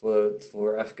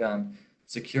for Afghan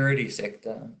security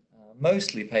sector,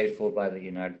 mostly paid for by the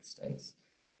United States.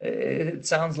 It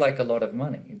sounds like a lot of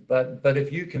money, but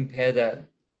if you compare that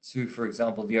to, for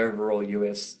example, the overall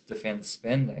US defense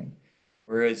spending,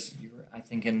 whereas you're, I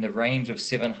think, in the range of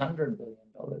 $700 billion,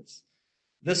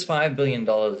 this $5 billion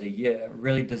a year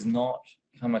really does not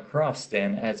come across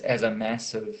then as a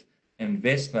massive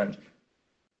investment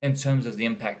in terms of the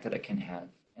impact that it can have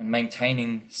and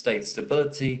maintaining state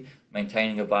stability,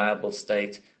 maintaining a viable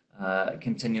state,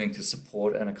 continuing to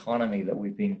support an economy that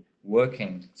we've been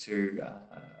working to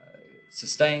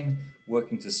sustain,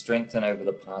 working to strengthen over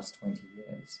the past 20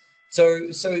 years.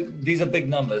 So these are big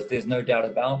numbers, there's no doubt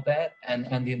about that, and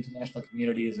the international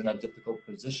community is in a difficult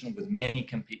position with many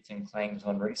competing claims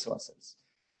on resources.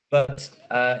 But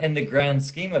in the grand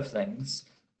scheme of things,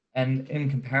 and in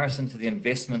comparison to the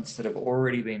investments that have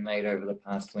already been made over the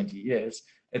past 20 years,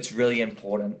 it's really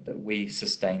important that we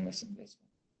sustain this investment.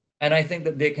 And I think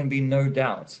that there can be no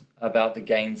doubt about the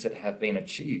gains that have been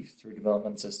achieved through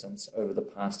development assistance over the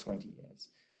past 20 years.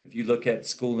 If you look at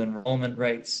school enrollment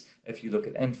rates, if you look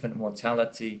at infant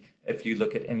mortality, if you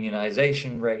look at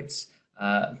immunization rates,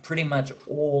 pretty much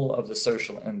all of the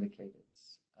social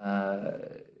indicators,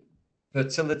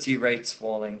 fertility rates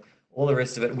falling, all the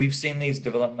rest of it, we've seen these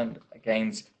development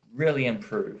gains really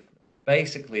improve,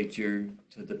 basically due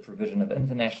to the provision of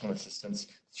international assistance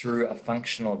through a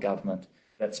functional government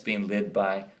that's been led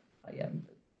by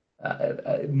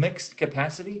a mixed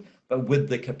capacity, but with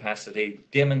the capacity,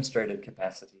 demonstrated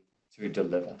capacity to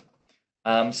deliver.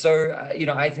 You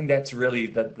know, I think that's really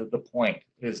the point,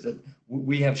 is that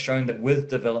we have shown that with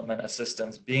development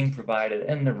assistance being provided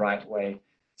in the right way,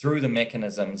 through the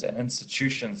mechanisms and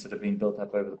institutions that have been built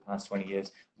up over the past 20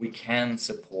 years, we can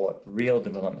support real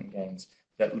development gains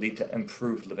that lead to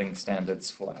improved living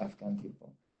standards for Afghan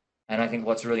people. And I think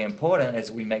what's really important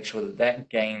is we make sure that that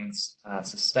gains are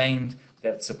sustained,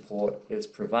 that support is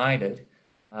provided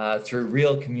through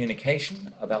real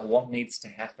communication about what needs to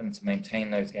happen to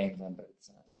maintain those gains on both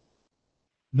sides.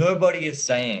 Nobody is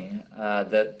saying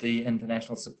that the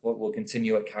international support will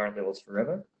continue at current levels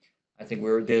forever. I think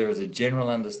there is a general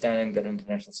understanding that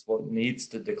international support needs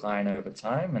to decline over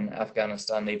time and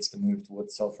Afghanistan needs to move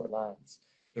towards self-reliance.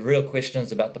 The real question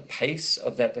is about the pace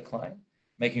of that decline,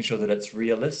 making sure that it's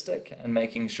realistic and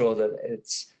making sure that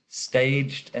it's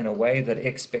staged in a way that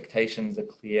expectations are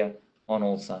clear on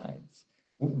all sides.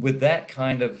 With that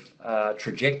kind of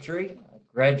trajectory, a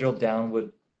gradual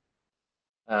downward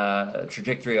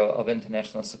trajectory of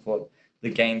international support,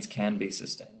 the gains can be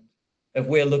sustained. If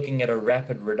we're looking at a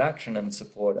rapid reduction in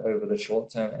support over the short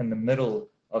term in the middle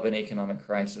of an economic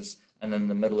crisis and in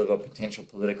the middle of a potential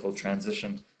political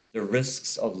transition, the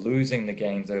risks of losing the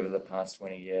gains over the past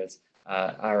 20 years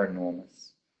are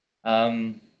enormous.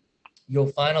 Your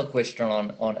final question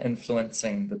on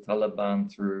influencing the Taliban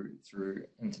through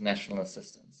international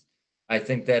assistance. I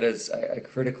think that is a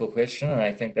critical question, and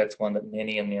I think that's one that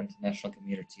many in the international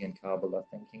community in Kabul are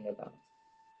thinking about.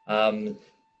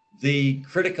 The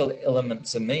critical element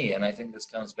to me, and I think this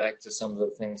comes back to some of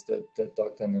the things that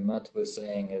Dr. Nimat was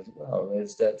saying as well,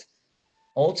 is that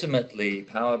ultimately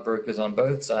power brokers on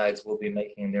both sides will be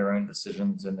making their own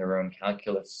decisions and their own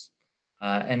calculus.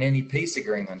 And any peace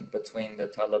agreement between the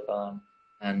Taliban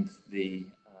and the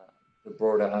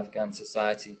broader Afghan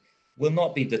society will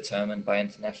not be determined by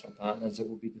international partners, it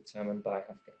will be determined by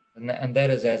Afghan. And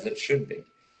that is as it should be.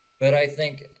 But I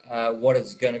think what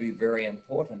is going to be very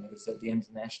important is that the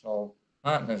international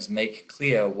partners make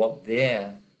clear what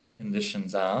their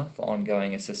conditions are for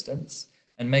ongoing assistance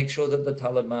and make sure that the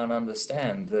Taliban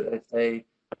understand that if they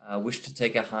wish to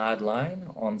take a hard line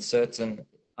on certain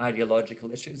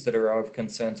ideological issues that are of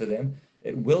concern to them,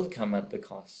 it will come at the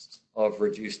cost of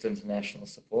reduced international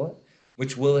support,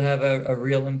 which will have a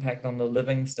real impact on the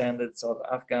living standards of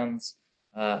Afghans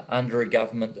under a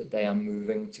government that they are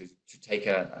moving to take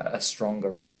a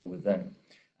stronger within.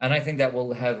 And I think that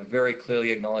will have very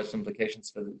clearly acknowledged implications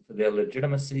for their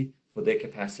legitimacy, for their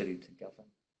capacity to govern.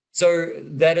 So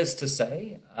that is to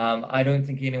say, I don't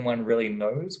think anyone really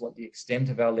knows what the extent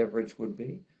of our leverage would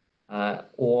be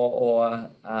or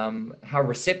how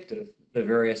receptive the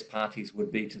various parties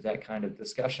would be to that kind of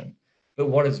discussion. But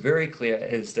what is very clear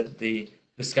is that the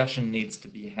discussion needs to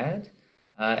be had.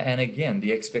 And again,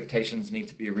 the expectations need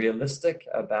to be realistic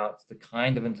about the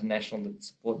kind of international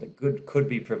support that could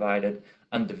be provided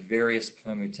under various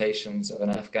permutations of an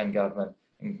Afghan government,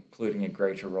 including a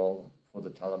greater role for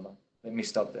the Taliban. Let me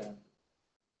stop there.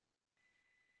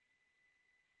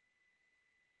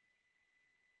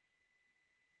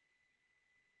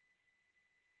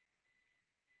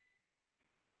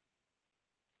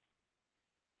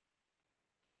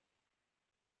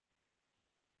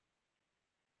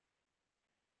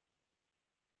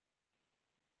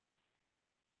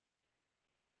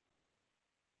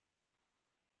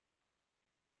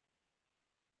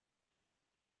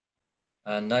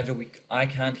 Nigel, I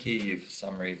can't hear you for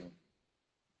some reason.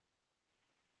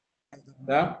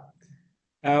 Yeah.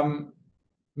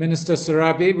 Minister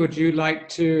Sarabi, would you like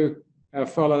to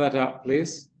follow that up,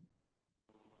 please?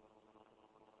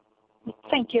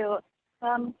 Thank you.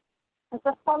 As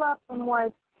a follow-up on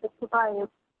what the Dubai is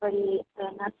very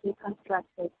nicely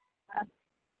constructed,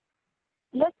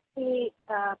 let's see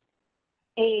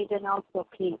aid and also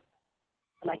peace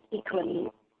like equally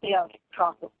they are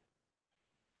process.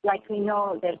 Like we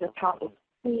know there's a process.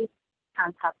 Peace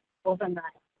can't happen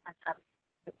overnight, can't happen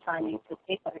with signing to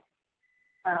paper.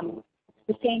 It's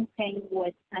the same thing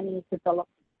with any development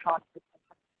process.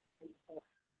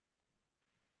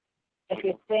 If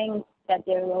you think that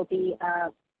there will be a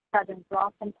sudden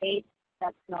drop in aid,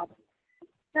 that's not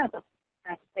another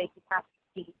aspect you have to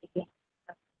see again.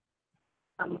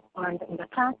 And in the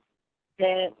past,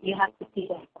 you have to see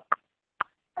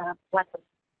the weapons.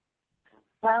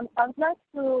 I would like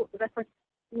to refer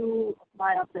to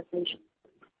my observations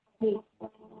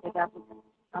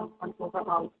on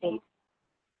overall aid.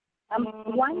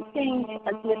 One thing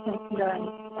as lessons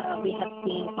learned we have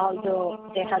seen,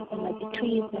 although there has been a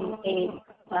decrease in aid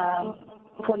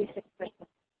 46%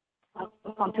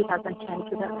 from 2010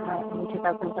 to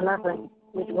 2011,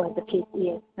 which was the peak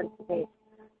year till today,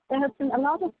 there has been a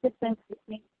lot of difference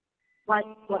between what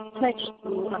was pledged to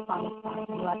Afghanistan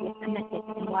and what was committed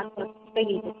and what was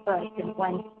really dispersed and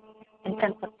went in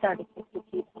terms of services to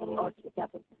people or to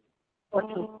government or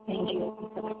to NGOs and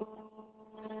services.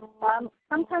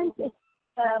 Sometimes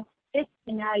this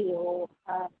scenario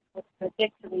with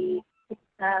trajectory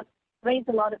raised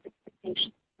a lot of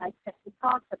expectations. Like as we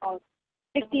talked about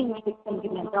 $15 or $16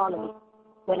 billion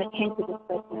when it came to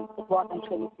disbursements, it wasn't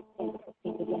really $16 or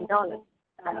 $15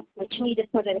 billion, which needed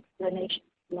further explanation.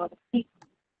 A lot of people,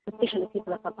 especially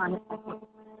people of Afghanistan,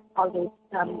 always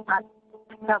ask.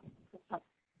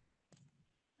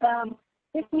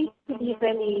 This needs to be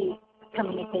really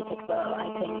communicated well, I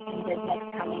think, in the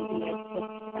next coming years.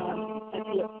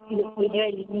 We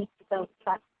really need to build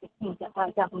trust between the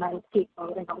government,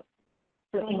 people, and also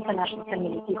the international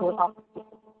community who are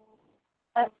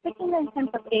speaking in terms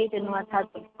of aid and what has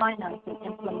been financed and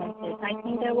implemented, I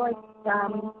think there was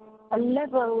a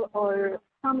level or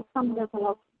some level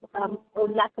of or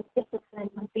lack of discipline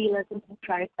and realism and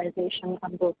prioritization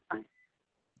on both sides,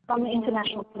 from the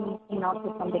international community and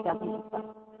also from the government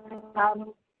side.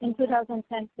 In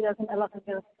 2010, 2011,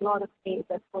 there was a lot of aid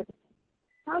that was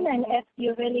and if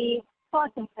you really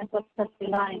thought in terms of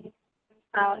self-reliance,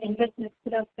 investments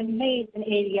could have been made in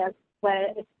areas where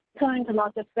it turned a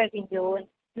lot of revenue and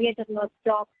created a lot of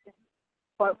jobs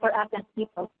for Afghan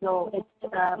people. So it's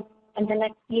in the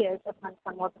next years,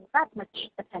 Afghanistan wasn't that much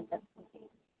attendance.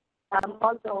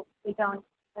 Although we don't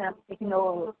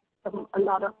ignore a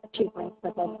lot of achievements.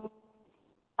 But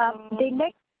the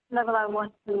next level I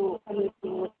want to allude to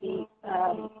would be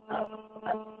a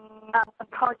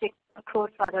project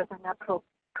approach rather than a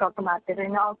programmatic,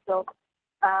 and also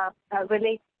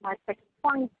relate my second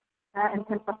point in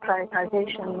terms of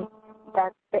prioritization,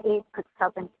 that the aid could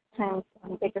help in terms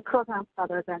of bigger programs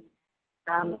rather than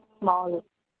small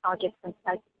projects and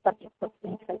subjects of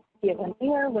interest here and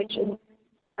there, which in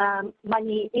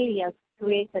many areas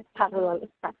created parallel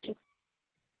structures.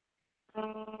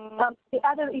 The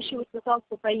other issue, which was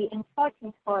also very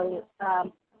important for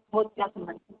both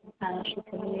governments and the international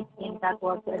community, and that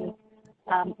was an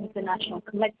international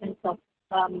commitment of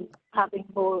having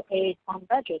more aid on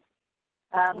budget.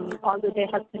 Although there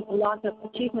has been a lot of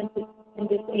achievements in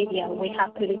this area, we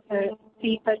have to refer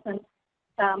 3%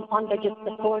 on budget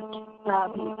support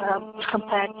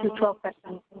compared to 12%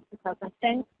 in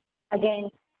 2010.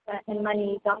 Again, in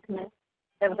many documents,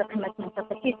 there was a commitment of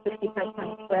at least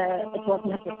 50% where it was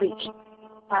never reached.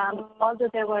 Although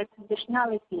there were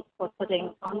conditionalities for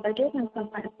putting on budget, and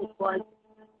sometimes it was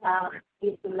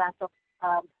due to lack of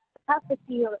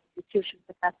capacity or institution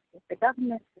capacity of the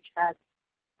government, which has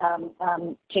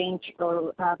changed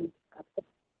or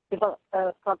developed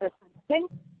progress on things.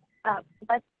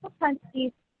 But sometimes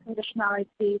these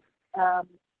conditionalities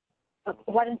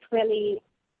weren't really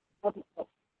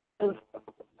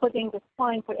putting this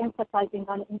point or emphasizing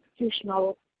on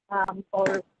institutional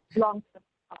or long-term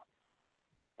costs.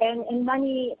 And in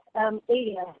many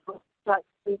areas,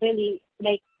 we really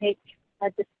make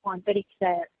at this point very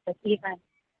clear that even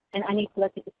in any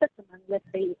political system, and let's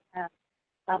say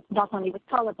not only with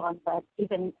Taliban, but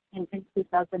even in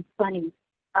 2020,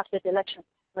 after the election,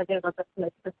 where there was a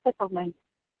political settlement,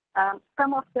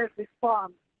 some of the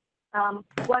reforms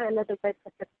were a little bit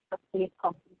at the state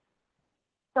company.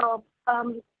 So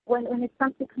when it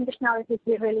comes to conditionalities,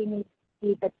 we really need to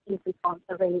see that these reforms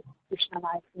are very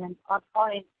institutionalized and are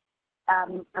very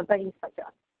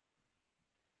fragile.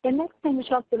 The next thing,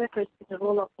 which also refers to the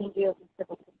role of NGOs in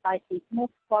civil society,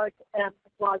 most part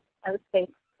was, I would say,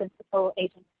 principal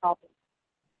agent problem.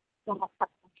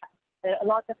 There are a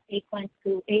lot of aid went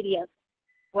to areas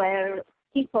where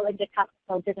people in the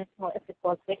capital didn't know if it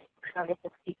was recognized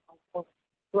as people or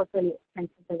was really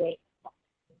expensive the way.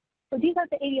 So these are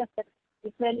the areas that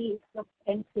we really look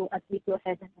into as we go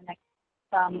ahead in the next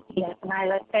years. And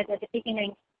I said at the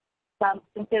beginning,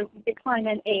 since there's a decline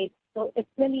in aid, so it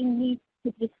really needs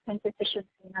to be spent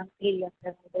efficiently in areas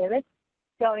where there is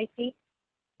priority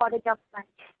for the government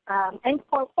and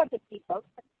for the people,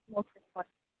 that's most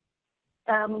important.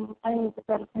 And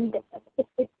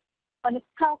it on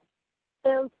itself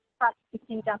builds trust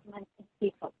between government and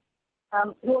people.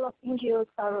 Role of NGOs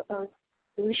are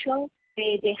crucial.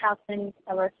 They have been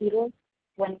our heroes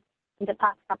when in the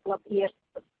past couple of years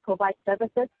provide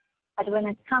services. But when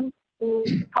it comes to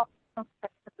top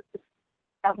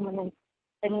government,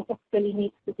 then it really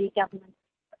needs to be government,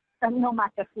 no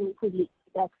matter who leads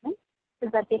the government,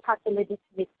 is that they have the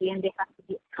legitimacy and they have to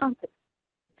be accounted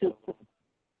to.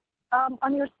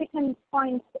 On your second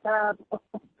point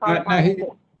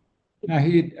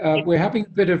Nahid, we're having a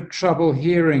bit of trouble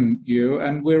hearing you,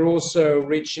 and we're also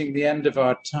reaching the end of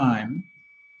our time.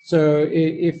 So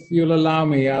if you'll allow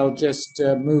me, I'll just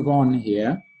move on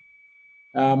here.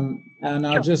 And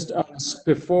I'll just ask,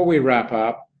 before we wrap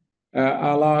up,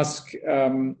 I'll ask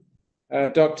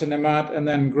Dr. Nemat and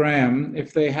then Graham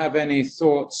if they have any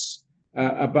thoughts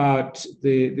about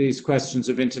these questions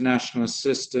of international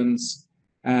assistance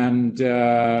and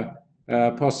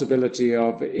possibility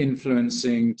of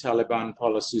influencing Taliban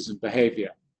policies and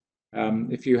behavior.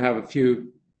 If you have a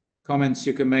few comments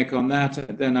you can make on that,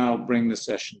 and then I'll bring the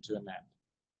session to an end.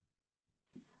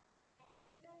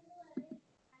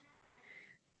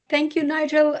 Thank you,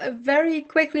 Nigel. Very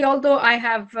quickly, although I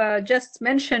have just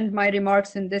mentioned my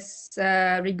remarks in this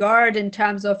regard in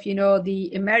terms of,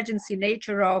 the emergency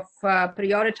nature of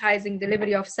prioritizing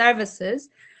delivery of services,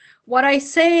 what I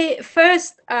say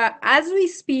first, as we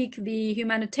speak, the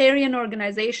humanitarian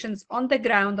organizations on the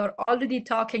ground are already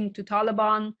talking to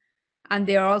Taliban, and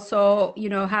they are also,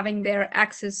 having their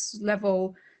access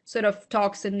level sort of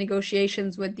talks and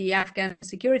negotiations with the Afghan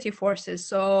security forces.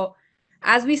 So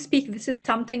as we speak, this is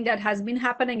something that has been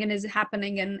happening and is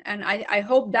happening, and I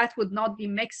hope that would not be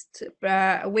mixed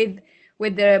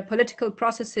with the political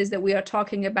processes that we are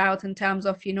talking about in terms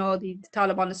of, the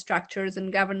Taliban structures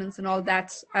and governance and all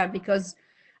that, because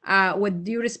with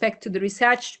due respect to the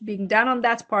research being done on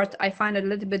that part, I find it a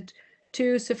little bit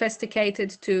too sophisticated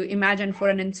to imagine for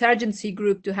an insurgency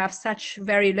group to have such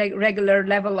very regular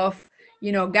level of,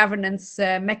 governance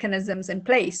mechanisms in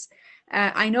place.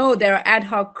 I know there are ad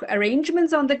hoc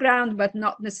arrangements on the ground, but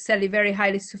not necessarily very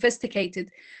highly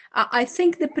sophisticated. I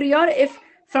think if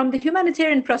from the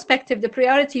humanitarian perspective, the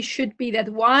priority should be that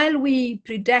while we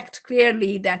predict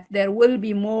clearly that there will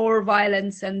be more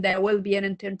violence and there will be an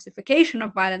intensification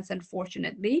of violence,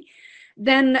 unfortunately,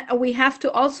 then we have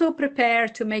to also prepare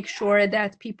to make sure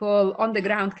that people on the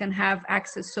ground can have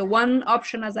access. So one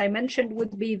option, as I mentioned,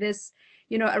 would be this,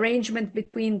 arrangement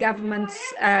between governments,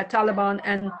 Taliban,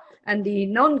 and the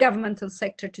non-governmental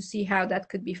sector to see how that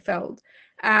could be filled.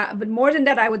 But more than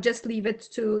that, I would just leave it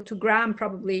to Graham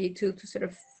probably to sort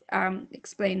of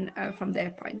explain from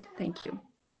their point. Thank you.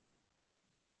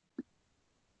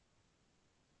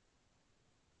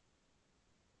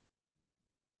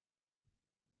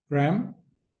 Graham?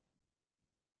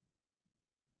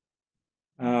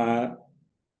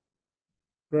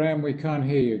 Graham, we can't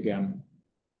hear you again.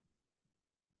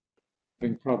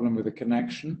 Having problem with the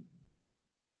connection.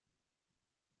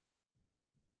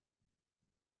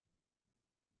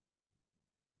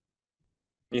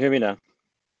 You hear me now?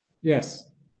 Yes.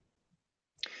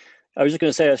 I was just going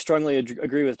to say I strongly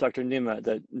agree with Dr. Nima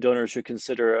that donors should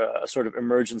consider a sort of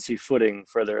emergency footing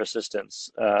for their assistance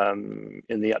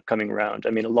in the upcoming round. I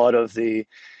mean, a lot of the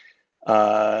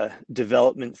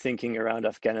development thinking around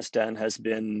Afghanistan has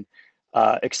been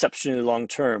exceptionally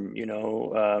long-term,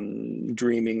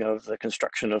 dreaming of the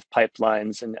construction of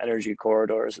pipelines and energy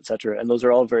corridors, et cetera. And those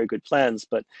are all very good plans.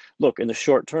 But look, in the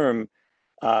short term,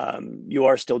 you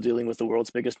are still dealing with the world's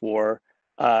biggest war.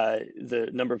 The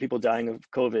number of people dying of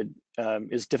COVID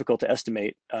is difficult to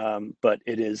estimate, but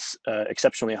it is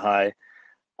exceptionally high.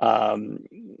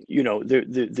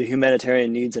 The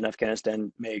humanitarian needs in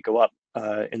Afghanistan may go up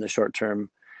in the short term.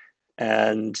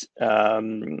 And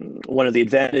one of the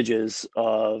advantages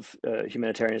of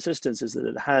humanitarian assistance is that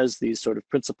it has these sort of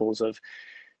principles of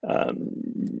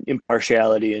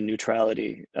impartiality and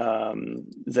neutrality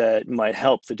that might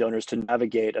help the donors to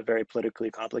navigate a very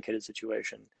politically complicated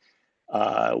situation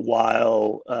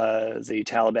while the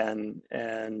Taliban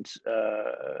and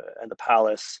the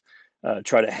palace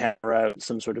try to hammer out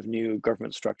some sort of new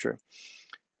government structure.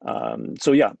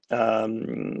 So yeah,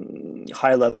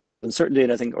 high level uncertainty,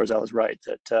 and I think Orzal is right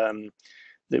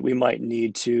that we might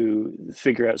need to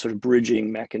figure out sort of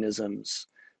bridging mechanisms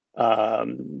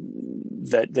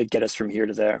that get us from here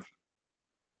to there.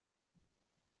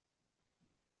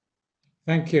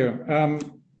 Thank you.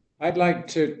 I'd like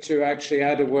to actually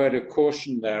add a word of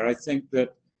caution there. I think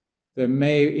that there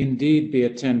may indeed be a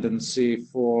tendency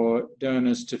for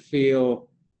donors to feel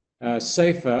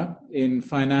safer in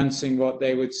financing what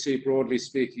they would see, broadly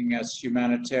speaking, as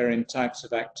humanitarian types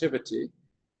of activity.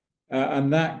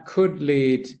 And that could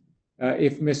lead,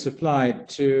 if misapplied,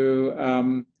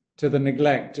 to the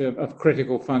neglect of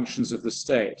critical functions of the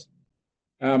state.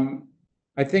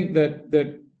 I think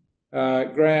that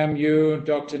Graham, you,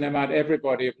 Dr. Nemad,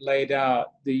 everybody have laid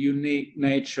out the unique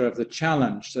nature of the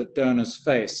challenge that donors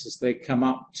face as they come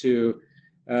up to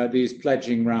these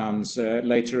pledging rounds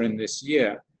later in this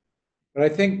year. But I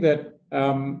think that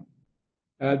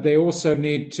they also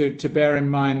need to bear in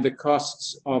mind the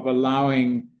costs of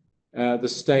allowing the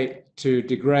state to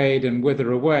degrade and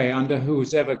wither away under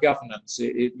whosever governance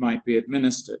it might be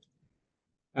administered.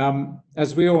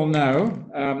 As we all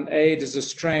know, aid is a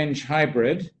strange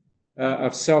hybrid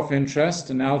of self-interest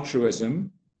and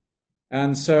altruism.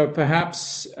 And so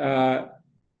perhaps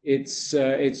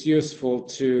it's useful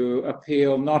to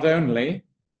appeal not only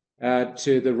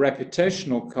to the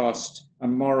reputational cost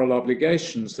and moral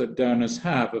obligations that donors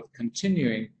have of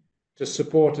continuing to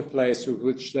support a place with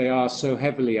which they are so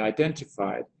heavily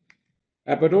identified,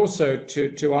 but also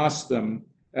to ask them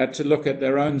to look at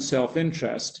their own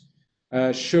self-interest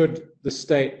should the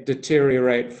state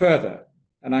deteriorate further.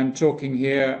 And I'm talking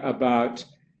here about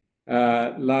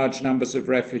large numbers of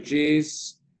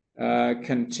refugees,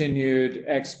 continued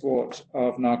export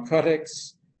of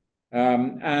narcotics,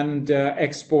 and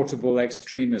exportable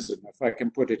extremism, if I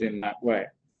can put it in that way.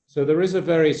 So there is a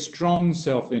very strong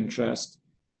self-interest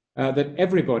that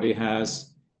everybody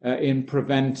has in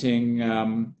preventing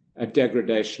a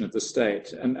degradation of the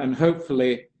state. And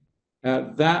hopefully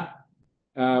that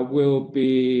will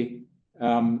be,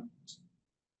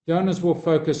 donors will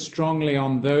focus strongly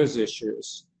on those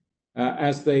issues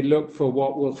as they look for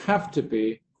what will have to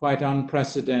be quite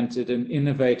unprecedented and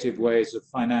innovative ways of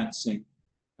financing,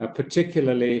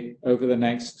 particularly over the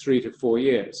next 3 to 4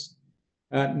 years.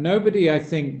 Nobody, I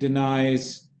think,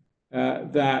 denies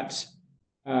that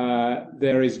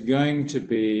there is going to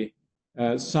be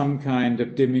some kind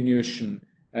of diminution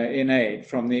in aid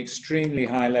from the extremely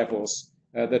high levels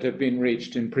that have been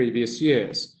reached in previous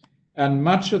years. And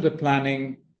much of the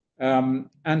planning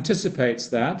anticipates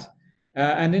that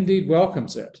and indeed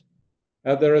welcomes it.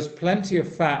 There is plenty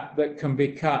of fat that can be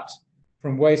cut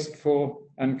from wasteful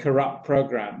and corrupt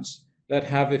programs that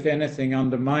have, if anything,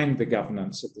 undermined the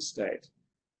governance of the state,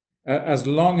 as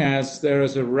long as there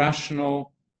is a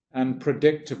rational and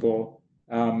predictable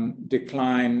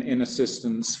decline in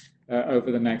assistance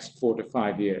over the next 4 to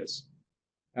 5 years.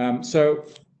 So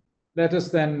let us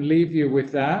then leave you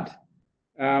with that.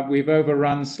 We've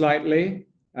overrun slightly.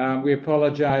 We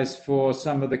apologize for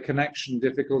some of the connection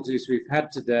difficulties we've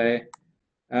had today,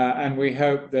 and we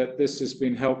hope that this has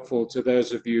been helpful to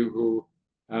those of you who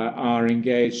are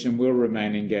engaged and will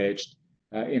remain engaged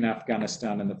in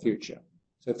Afghanistan in the future.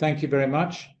 So thank you very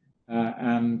much,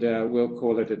 and we'll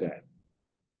call it a day.